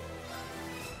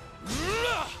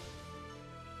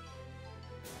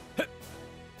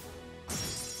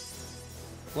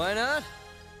 Why not?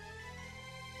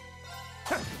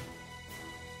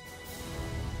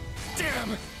 Damn!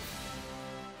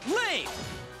 Lame!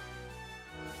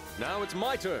 Now it's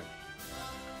my turn.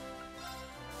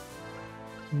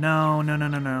 No, no, no,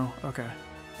 no, no. Okay.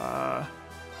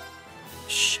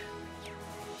 Shit.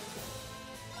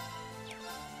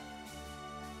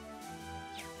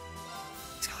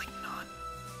 He's got like none.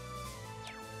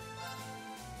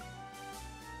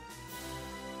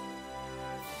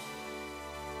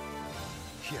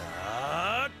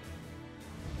 Yeah.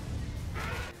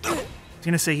 I was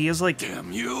gonna say he has like.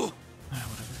 Damn you!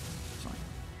 Whatever. It's fine.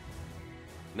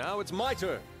 Now it's my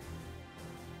turn.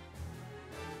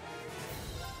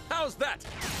 How's that?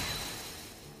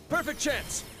 Perfect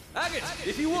chance. Agate,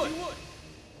 if you would.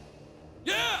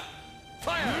 Yeah!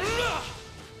 Fire!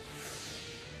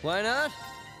 Why not?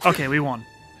 Okay, we won.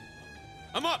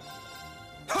 I'm up!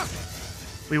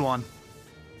 We won.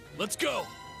 Let's go!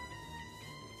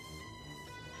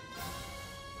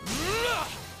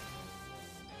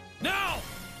 Now!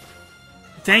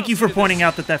 Thank you for pointing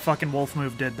out that that fucking wolf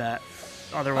move did that.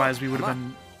 Otherwise, we would have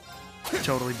been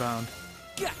totally boned.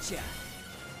 Gotcha.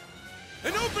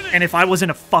 An opening! And if I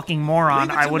wasn't a fucking moron,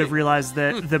 Leave it I to would have me. realized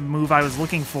that the move I was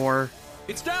looking for,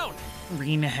 It's down.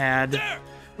 Reen had. There!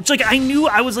 Which, like, I knew,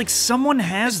 I was like, someone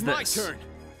has It's my this. turn.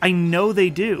 I know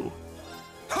they do.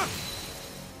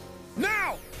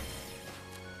 Now!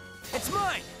 It's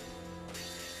mine.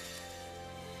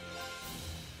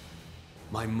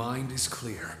 My mind is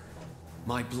clear.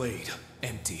 My blade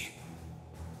empty.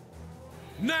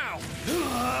 Now!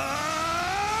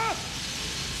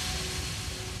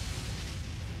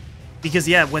 Because,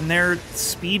 yeah, when their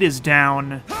speed is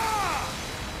down,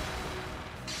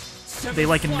 they,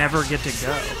 like, never get to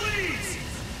go.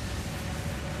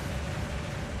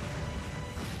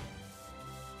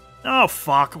 Oh,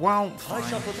 fuck. Well,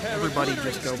 fine. Everybody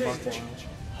just go buck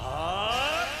wild.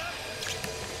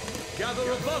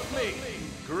 Gather above me,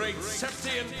 great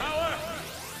Septian power,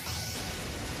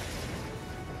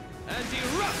 and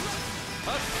erupt,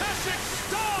 Akashic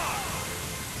Star!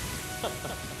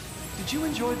 Did you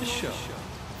enjoy the show?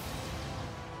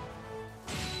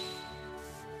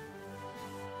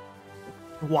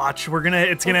 Watch,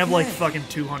 it's gonna have like fucking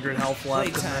 200 health left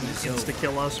and Playtime then is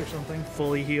insta-kill us or something.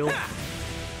 Fully healed.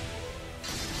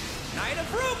 Knight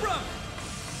of Rubrum.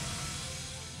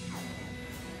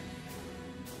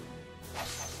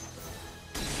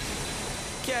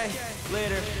 Okay,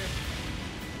 later.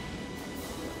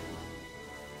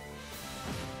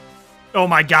 Oh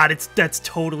my god, that's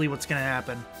totally what's gonna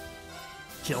happen.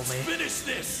 Kill me. Finish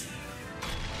this!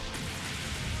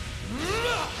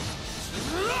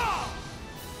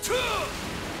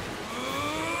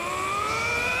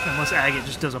 Unless Agate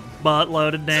just does a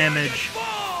buttload of damage.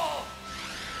 Ball!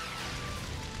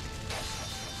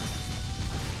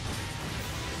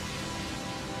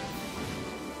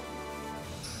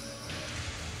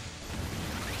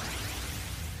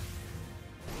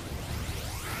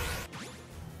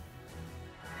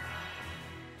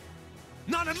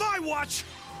 Not in my watch!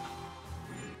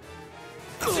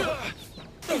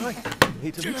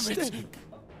 Made a Damn it. mistake.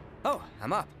 Oh,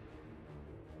 I'm up.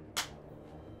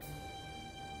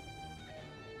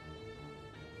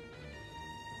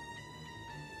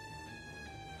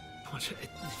 It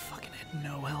fucking had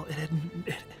no health.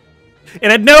 It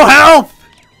had no health!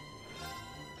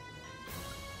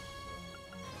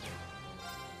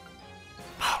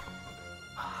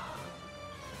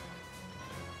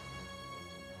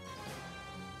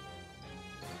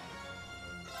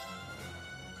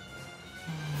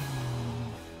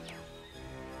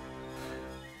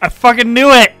 I fucking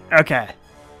knew it! Okay.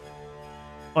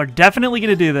 We're definitely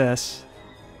gonna do this.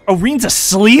 Oh, Reen's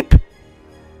asleep?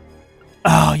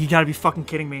 Oh, you gotta be fucking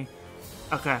kidding me.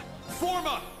 Okay. Form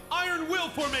up! Iron Will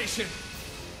formation!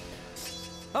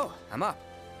 Oh, I'm up.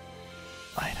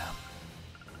 Item.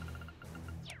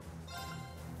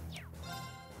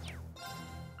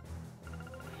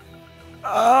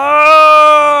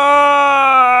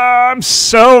 I'm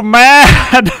so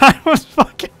mad. I was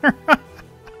fucking right.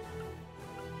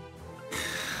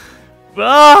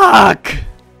 Fuck.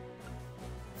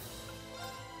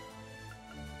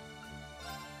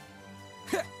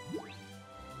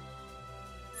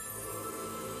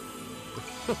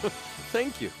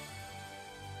 Thank you.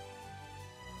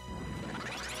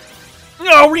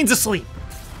 No, Reen's asleep.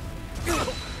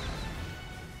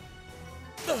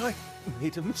 I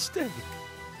made a mistake.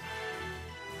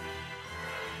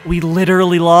 We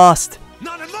literally lost,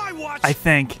 Not in my watch! I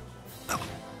think.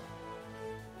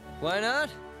 Why not?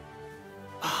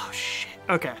 Oh, shit.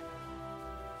 Okay.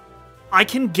 I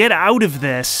can get out of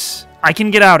this. I can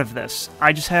get out of this.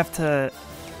 I just have to...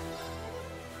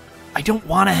 I don't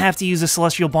want to have to use a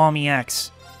Celestial Bomb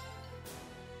EX.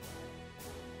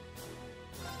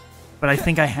 But I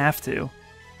think I have to.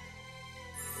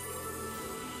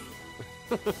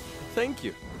 Thank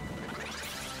you.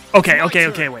 Okay,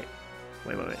 wait.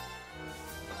 Wait.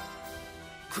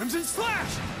 Crimson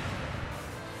Slash!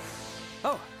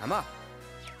 Oh, I'm up.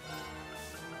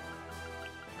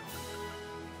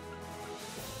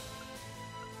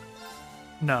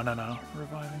 No.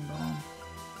 Reviving Bomb.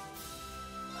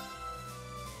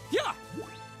 Yeah.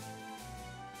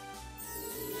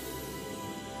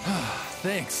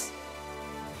 Thanks.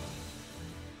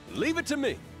 Leave it to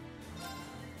me.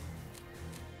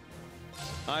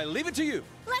 I leave it to you.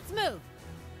 Let's move.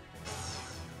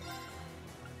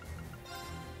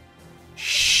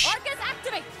 Shh. Arcus,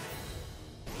 activate.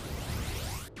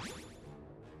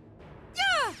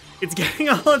 Yeah. It's getting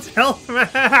all its health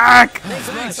back.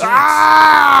 Thanks.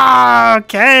 Ah,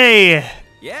 okay.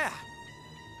 Yeah.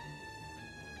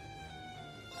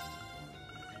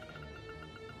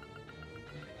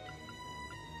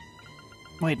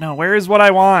 Wait, no. Where is what I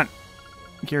want?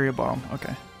 Gyria Bomb.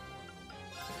 Okay.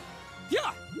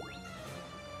 Yeah.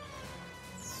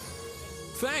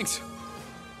 Thanks.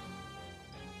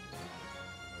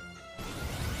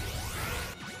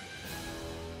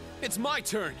 It's my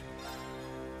turn!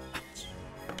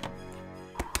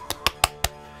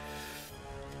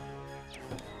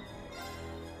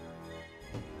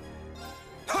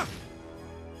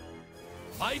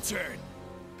 My turn.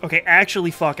 Okay,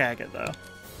 actually fuck Agate, though.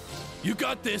 You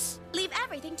got this. Leave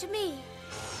everything to me.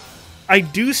 I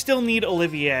do still need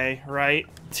Olivier, right?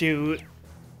 To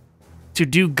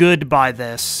do good by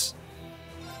this.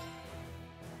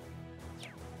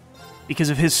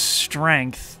 Because of his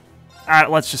strength.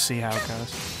 Let's just see how it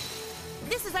goes.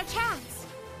 This is our chance.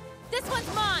 This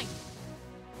one's mine.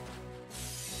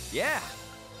 Yeah.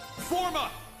 Form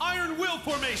up! Iron Will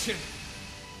formation!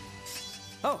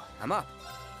 Oh, I'm up.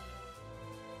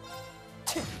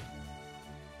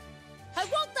 I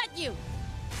won't let you.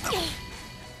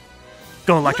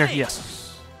 Go, Lechter.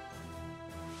 Yes.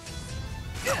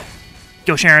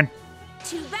 Go, Sharon.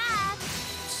 Too bad.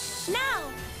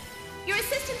 Now, your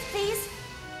assistance, please.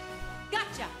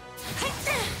 Gotcha.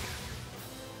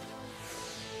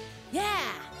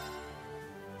 Yeah.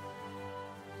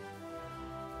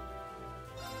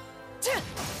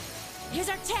 Here's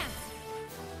our chance.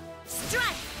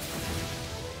 Strike.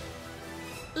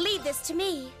 Leave this to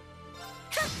me.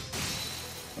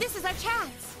 This is our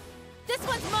chance. This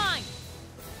one's mine.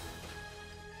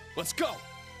 Let's go!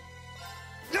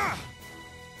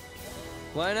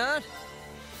 Why not?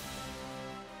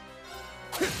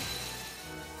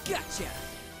 Gotcha.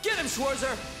 Get him,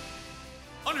 Schwarzer.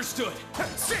 Understood!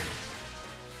 Sit!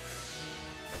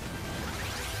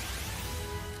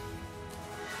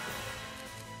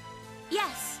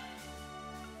 Yes.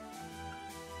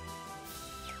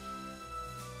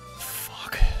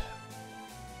 Fuck.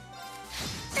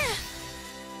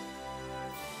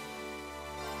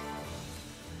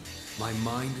 My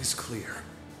mind is clear.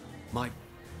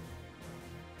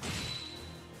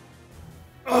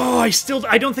 Oh,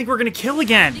 I don't think we're gonna kill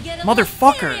again. To get a little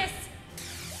Motherfucker. serious.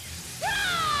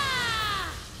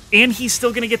 Ah! And he's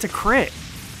still gonna get to crit.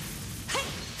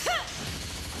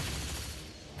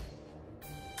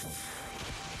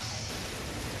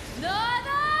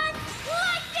 Northern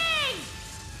Lightning!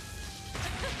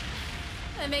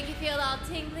 I make you feel all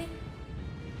tingly?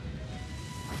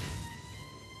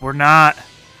 We're not.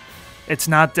 It's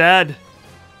not dead.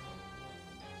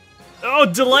 Oh,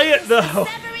 delay it though.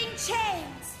 Severing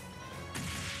chains.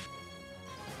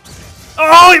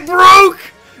 Oh, it broke!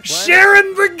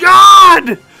 Sharon the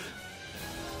God!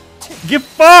 Get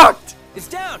fucked! It's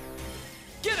down!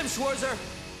 Get him, Schwarzer!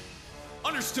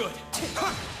 Understood.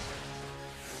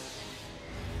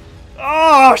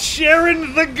 Oh,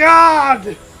 Sharon the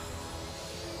God!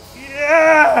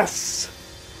 Yes!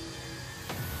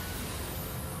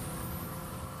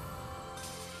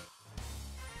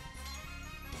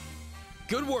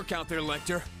 Good work out there,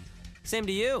 Lechter. Same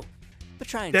to you. But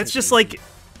try and That's take it just easy. like...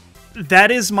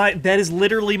 that is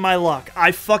literally my luck.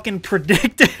 I fucking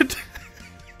predicted...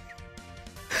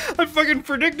 I fucking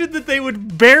predicted that they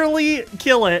would barely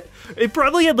kill it. It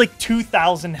probably had like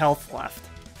 2,000 health left.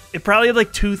 It probably had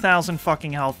like 2,000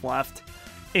 fucking health left.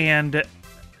 And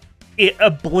it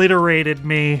obliterated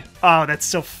me. Oh, that's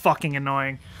so fucking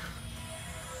annoying.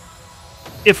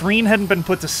 If Reen hadn't been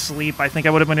put to sleep, I think I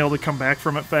would have been able to come back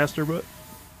from it faster, but...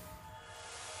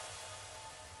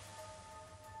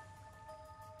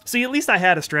 See, at least I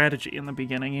had a strategy in the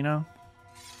beginning, you know?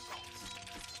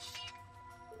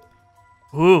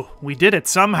 Ooh, we did it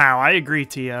somehow. I agree,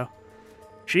 Tio.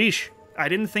 Sheesh, I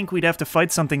didn't think we'd have to fight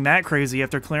something that crazy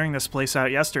after clearing this place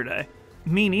out yesterday.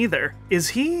 Me neither. Is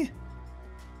he?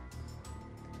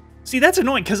 See, that's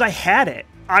annoying, because I had it.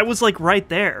 I was, like, right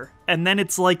there. And then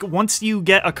it's like, once you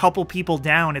get a couple people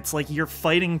down, it's like you're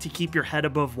fighting to keep your head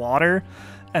above water.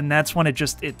 And that's when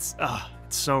it's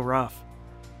so rough.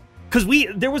 Because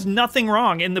there was nothing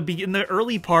wrong. In the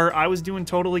early part, I was doing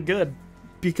totally good.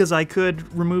 Because I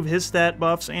could remove his stat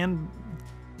buffs and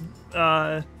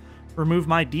remove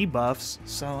my debuffs.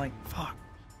 So, like, fuck.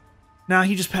 Nah,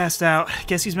 he just passed out.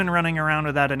 Guess he's been running around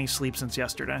without any sleep since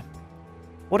yesterday.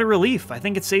 What a relief. I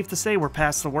think it's safe to say we're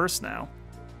past the worst now.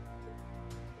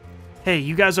 Hey,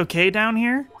 you guys okay down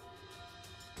here?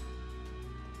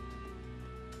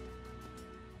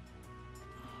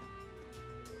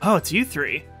 Oh, it's you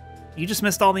three. You just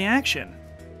missed all the action.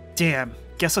 Damn.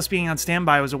 Guess us being on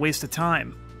standby was a waste of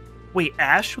time. Wait,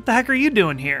 Ash? What the heck are you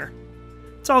doing here?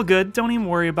 It's all good, don't even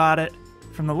worry about it.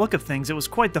 From the look of things, it was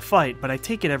quite the fight, but I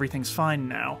take it everything's fine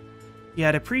now. Yeah,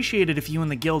 I'd appreciate it if you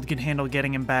and the guild could handle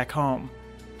getting him back home.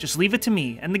 Just leave it to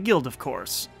me, and the guild, of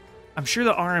course. I'm sure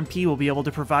the RMP will be able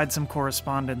to provide some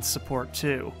correspondence support,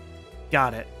 too.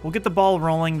 Got it. We'll get the ball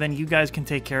rolling, then you guys can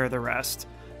take care of the rest.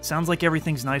 Sounds like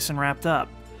everything's nice and wrapped up.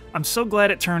 I'm so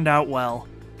glad it turned out well.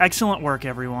 Excellent work,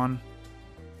 everyone.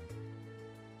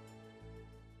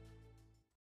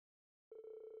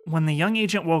 When the young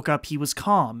agent woke up, he was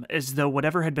calm, as though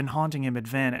whatever had been haunting him had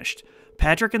vanished.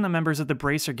 Patrick and the members of the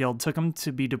Bracer Guild took him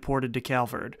to be deported to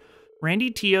Calvard.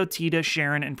 Randy, Tio, Tita,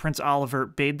 Sharon, and Prince Oliver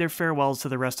bade their farewells to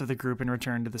the rest of the group and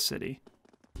returned to the city.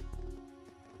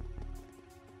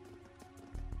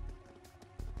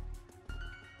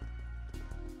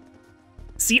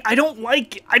 See, I don't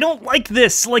like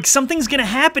this. Like, something's gonna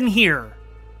happen here.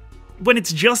 When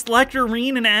it's just Lechter,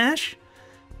 Reen, and Ash?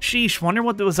 Sheesh, wonder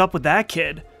what was up with that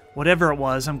kid. Whatever it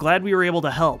was, I'm glad we were able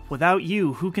to help. Without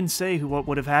you, who can say what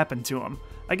would have happened to him?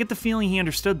 I get the feeling he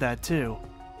understood that, too.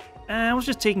 I was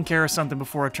just taking care of something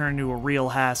before it turned into a real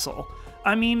hassle.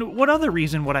 I mean, what other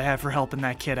reason would I have for helping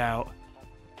that kid out?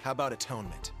 How about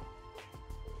atonement?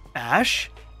 Ash?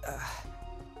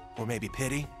 Or maybe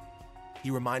pity?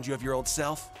 He reminds you of your old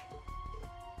self?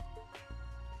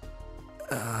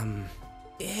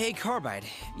 Hey, Carbide,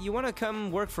 you want to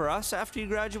come work for us after you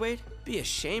graduate? Be a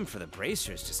shame for the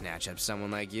Bracers to snatch up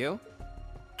someone like you.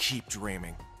 Keep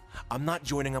dreaming. I'm not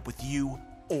joining up with you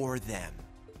or them.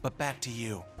 But back to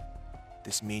you.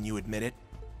 This mean you admit it?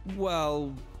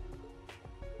 Well...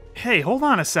 Hey, hold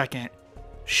on a second.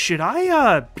 Should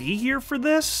I, be here for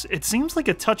this? It seems like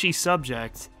a touchy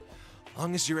subject.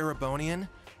 Long as you're Erebonian,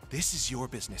 this is your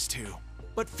business too.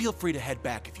 But feel free to head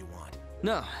back if you want.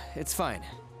 No, it's fine.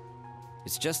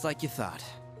 It's just like you thought.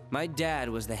 My dad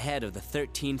was the head of the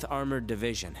 13th Armored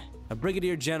Division, a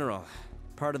brigadier general,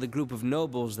 part of the group of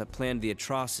nobles that planned the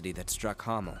atrocity that struck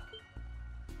Hamel.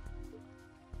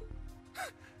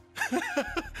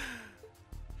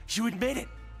 You admit it!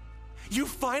 You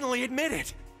finally admit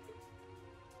it!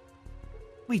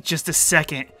 Wait just a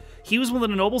second. He was one of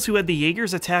the nobles who had the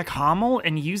Jaegers attack Hamel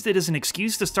and used it as an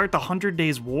excuse to start the 100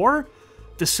 Days War?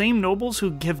 The same nobles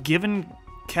who have given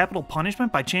capital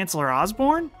punishment by Chancellor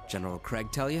Osborne? General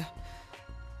Craig tell you?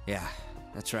 Yeah,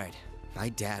 that's right. My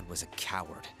dad was a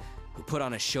coward who put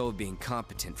on a show of being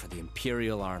competent for the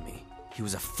Imperial Army. He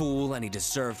was a fool and he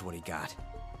deserved what he got.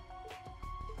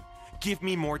 Give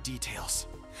me more details.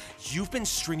 You've been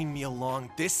stringing me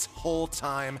along this whole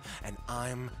time, and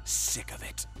I'm sick of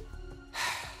it.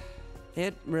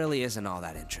 It really isn't all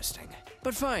that interesting.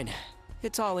 But fine.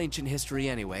 It's all ancient history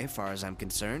anyway, far as I'm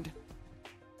concerned.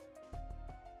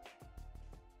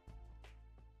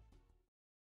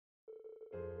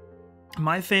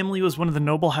 My family was one of the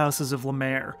noble houses of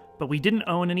Lechter, but we didn't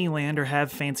own any land or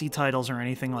have fancy titles or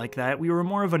anything like that. We were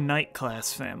more of a knight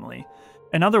class family.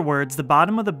 In other words, the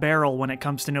bottom of the barrel when it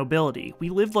comes to nobility.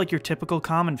 We lived like your typical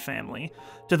common family,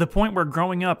 to the point where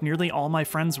growing up, nearly all my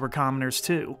friends were commoners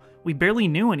too. We barely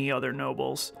knew any other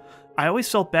nobles. I always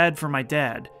felt bad for my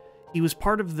dad. He was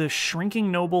part of the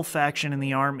shrinking noble faction in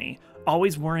the army,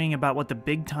 always worrying about what the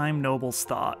big-time nobles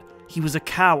thought. He was a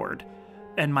coward,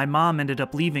 and my mom ended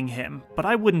up leaving him, but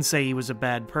I wouldn't say he was a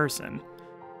bad person.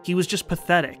 He was just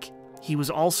pathetic. He was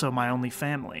also my only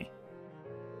family.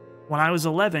 When I was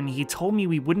 11, he told me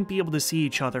we wouldn't be able to see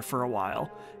each other for a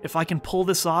while. If I can pull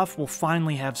this off, we'll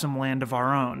finally have some land of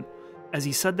our own. As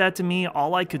he said that to me,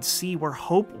 all I could see were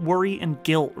hope, worry, and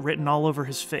guilt written all over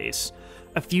his face.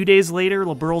 A few days later,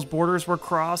 Liberal's borders were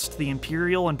crossed, the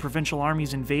Imperial and Provincial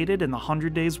armies invaded, and the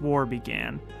 100 Days' War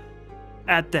began.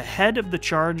 At the head of the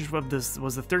charge of this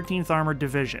was the 13th Armored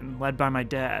Division, led by my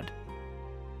dad.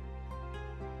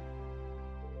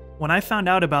 When I found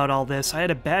out about all this, I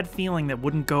had a bad feeling that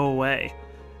wouldn't go away.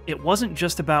 It wasn't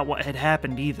just about what had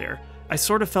happened either. I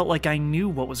sort of felt like I knew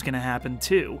what was going to happen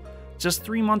too. Just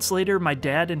 3 months later, my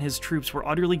dad and his troops were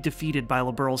utterly defeated by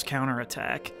Liberal's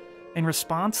counterattack. In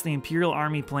response, the Imperial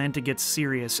Army planned to get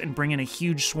serious and bring in a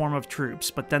huge swarm of troops,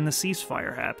 but then the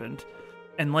ceasefire happened.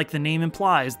 And like the name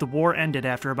implies, the war ended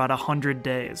after about 100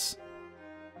 days.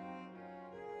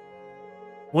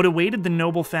 What awaited the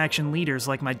noble faction leaders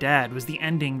like my dad was the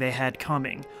ending they had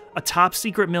coming, a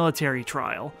top-secret military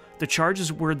trial. The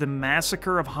charges were the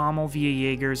massacre of Hamel via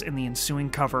Jaegers and the ensuing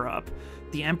cover-up.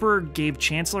 The Emperor gave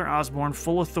Chancellor Osborne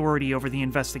full authority over the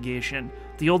investigation.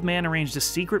 The old man arranged a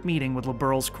secret meeting with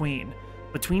Liberal's queen.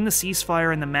 Between the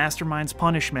ceasefire and the mastermind's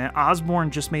punishment,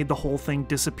 Osborne just made the whole thing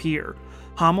disappear.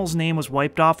 Hamel's name was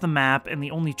wiped off the map, and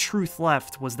the only truth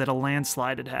left was that a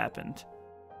landslide had happened.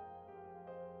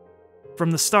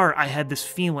 From the start, I had this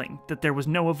feeling that there was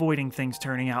no avoiding things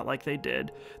turning out like they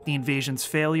did. The invasion's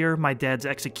failure, my dad's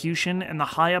execution, and the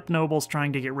high-up nobles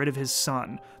trying to get rid of his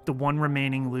son, the one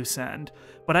remaining loose end.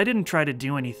 But I didn't try to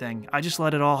do anything, I just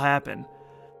let it all happen.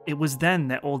 It was then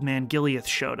that old man Gileath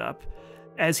showed up.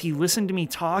 As he listened to me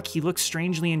talk, he looked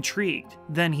strangely intrigued.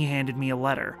 Then he handed me a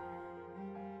letter.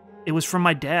 It was from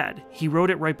my dad. He wrote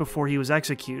it right before he was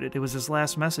executed. It was his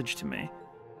last message to me.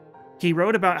 He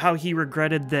wrote about how he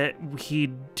regretted that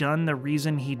he'd done the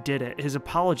reason he did it, his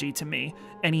apology to me,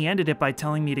 and he ended it by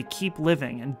telling me to keep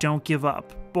living and don't give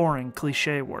up. Boring,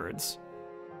 cliché words.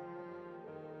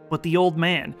 But the old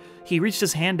man, he reached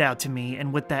his hand out to me,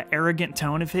 and with that arrogant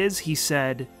tone of his, he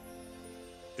said,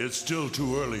 "It's still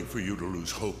too early for you to lose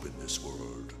hope in this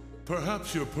world.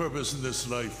 Perhaps your purpose in this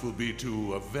life will be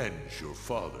to avenge your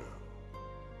father.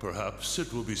 Perhaps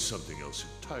it will be something else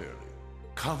entirely.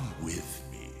 Come with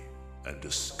me and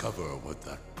discover what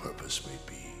that purpose may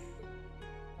be."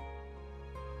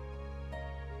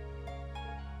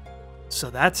 So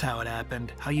that's how it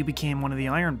happened, how you became one of the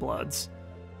Ironbloods.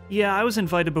 Yeah, I was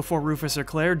invited before Rufus or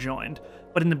Claire joined,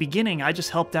 but in the beginning I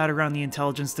just helped out around the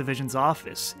Intelligence Division's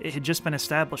office. It had just been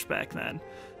established back then.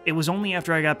 It was only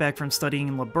after I got back from studying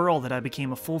in Liberal that I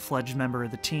became a full-fledged member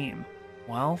of the team.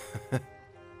 Well...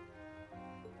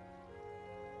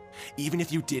 Even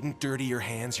if you didn't dirty your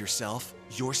hands yourself,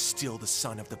 you're still the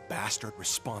son of the bastard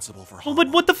responsible for Well, but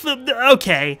what the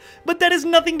okay, but that has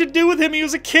nothing to do with him, he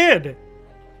was a kid!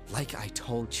 Like I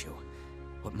told you,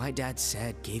 what my dad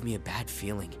said gave me a bad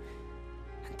feeling.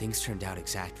 And things turned out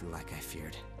exactly like I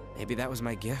feared. Maybe that was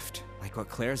my gift, like what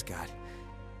Claire's got.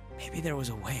 Maybe there was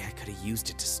a way I could have used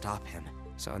it to stop him.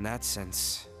 So in that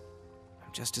sense,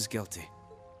 I'm just as guilty.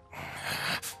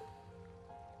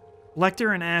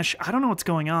 Lechter and Ash, I don't know what's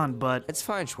going on, but... It's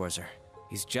fine, Schwarzer.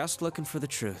 He's just looking for the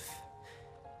truth.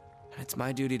 And it's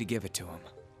my duty to give it to him.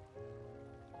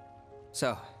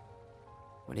 So,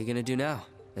 what are you gonna do now?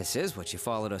 This is what you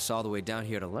followed us all the way down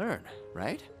here to learn,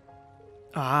 right?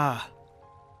 Ah.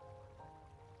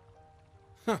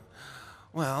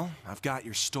 Well, I've got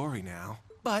your story now,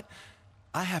 but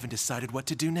I haven't decided what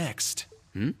to do next.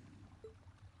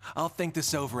 I'll think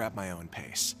this over at my own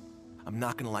pace. I'm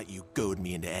not gonna let you goad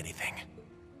me into anything.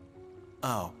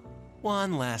 Oh,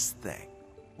 one last thing.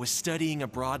 Was studying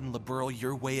abroad in Liberal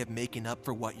your way of making up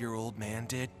for what your old man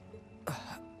did?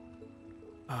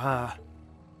 How's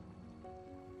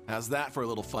that for a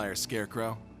little fire,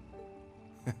 Scarecrow?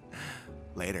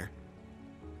 Later.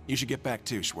 You should get back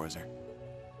too, Schwarzer.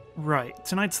 Right,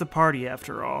 tonight's the party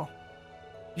after all.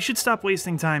 You should stop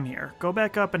wasting time here. Go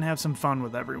back up and have some fun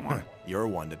with everyone. You're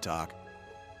one to talk.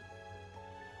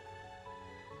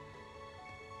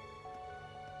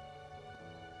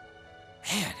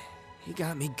 Man, he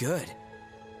got me good.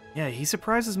 Yeah, he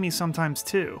surprises me sometimes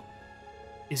too.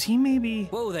 Is he maybe...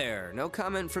 Whoa there, no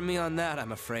comment from me on that,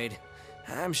 I'm afraid.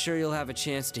 I'm sure you'll have a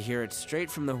chance to hear it straight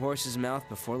from the horse's mouth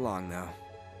before long, though.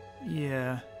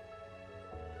 Yeah.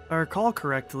 If I recall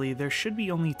correctly, there should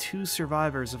be only 2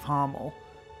 survivors of Hamel.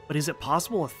 But is it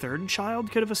possible a 3rd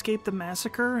child could have escaped the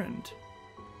massacre and...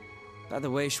 By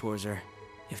the way, Schwarzer,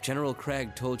 if General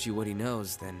Craig told you what he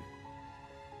knows, then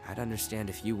I'd understand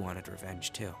if you wanted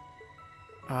revenge, too.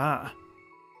 Ah.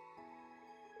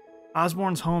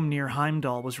 Osborn's home near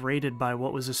Heimdall was raided by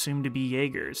what was assumed to be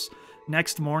Jaegers.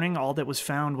 Next morning, all that was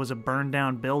found was a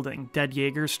burned-down building, dead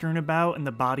Jaegers strewn about, and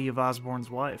the body of Osborn's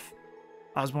wife.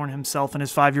 Osborn himself and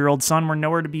his 5-year-old son were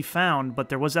nowhere to be found, but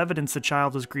there was evidence the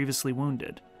child was grievously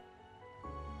wounded.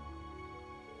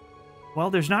 Well,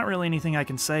 there's not really anything I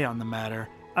can say on the matter.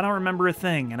 I don't remember a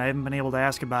thing, and I haven't been able to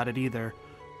ask about it either.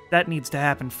 That needs to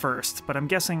happen first, but I'm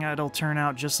guessing it'll turn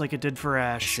out just like it did for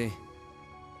Ash. I see.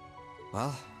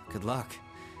 Well, good luck.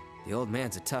 The old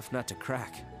man's a tough nut to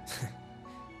crack.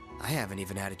 I haven't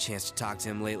even had a chance to talk to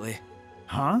him lately.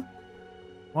 Huh?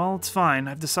 Well, it's fine.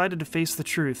 I've decided to face the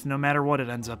truth, no matter what it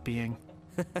ends up being.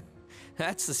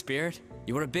 That's the spirit.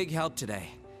 You were a big help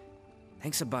today.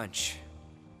 Thanks a bunch,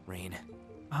 Rain.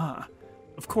 Ah,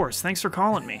 of course. Thanks for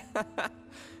calling me.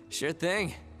 Sure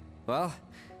thing. Well,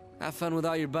 have fun with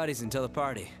all your buddies until the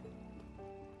party.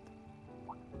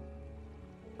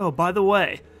 Oh, by the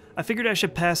way, I figured I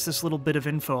should pass this little bit of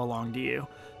info along to you.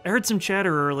 I heard some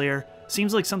chatter earlier.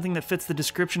 Seems like something that fits the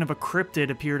description of a cryptid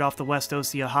appeared off the West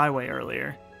Ostia Highway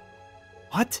earlier.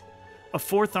 What? A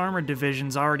 4th Armored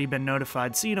Division's already been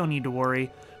notified, so you don't need to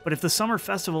worry. But if the summer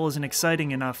festival isn't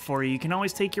exciting enough for you, you can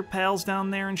always take your pals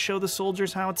down there and show the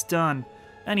soldiers how it's done.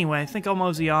 Anyway, I think I'll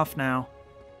mosey off now.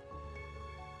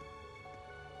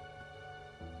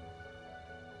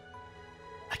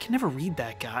 I can never read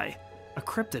that guy. A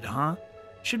cryptid, huh?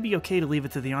 Should be okay to leave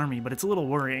it to the army, but it's a little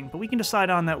worrying. But we can decide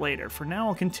on that later. For now,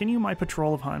 I'll continue my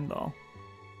patrol of Heimdall.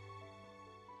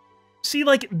 See,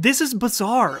 like, this is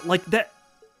bizarre. Like, that...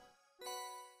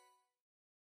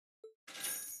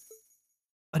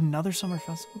 Another summer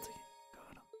festival ticket?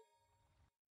 God.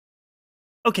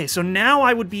 Okay, so now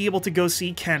I would be able to go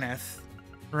see Kenneth,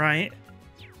 right?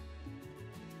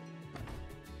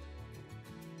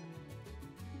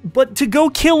 But to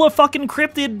go kill a fucking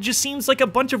cryptid just seems like a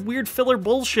bunch of weird filler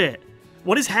bullshit.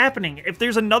 What is happening? If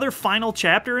there's another final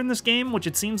chapter in this game, which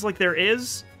it seems like there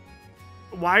is,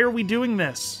 why are we doing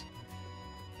this?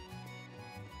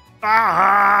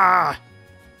 Ah!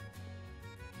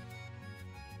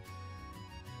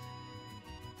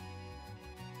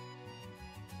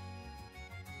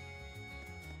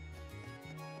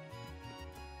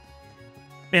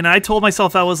 And I told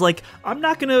myself, I was like, I'm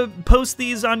not going to post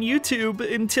these on YouTube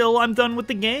until I'm done with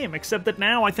the game. Except that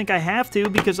now I think I have to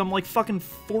because I'm like fucking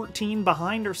 14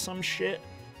 behind or some shit.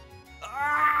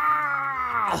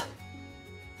 Ah!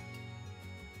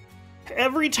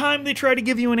 Every time they try to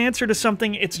give you an answer to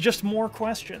something, it's just more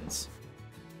questions.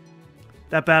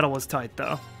 That battle was tight,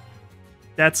 though.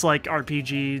 That's like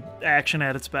RPG action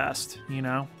at its best, you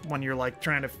know? When you're like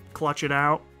trying to clutch it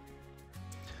out.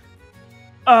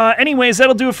 Anyways,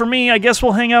 that'll do it for me. I guess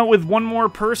we'll hang out with one more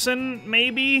person,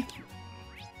 maybe?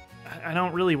 I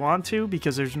don't really want to,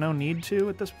 because there's no need to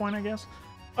at this point, I guess.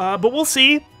 But we'll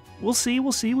see. We'll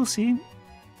see.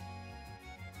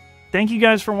 Thank you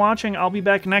guys for watching. I'll be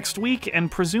back next week, and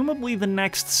presumably the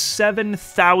next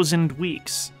 7,000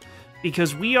 weeks.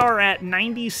 Because we are at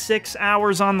 96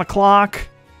 hours on the clock.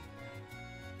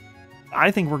 I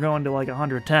think we're going to like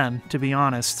 110, to be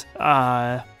honest.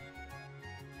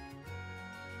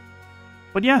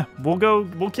 But yeah, we'll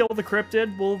kill the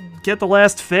cryptid, we'll get the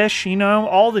last fish, you know,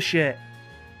 all the shit.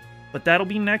 But that'll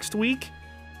be next week.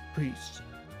 Peace.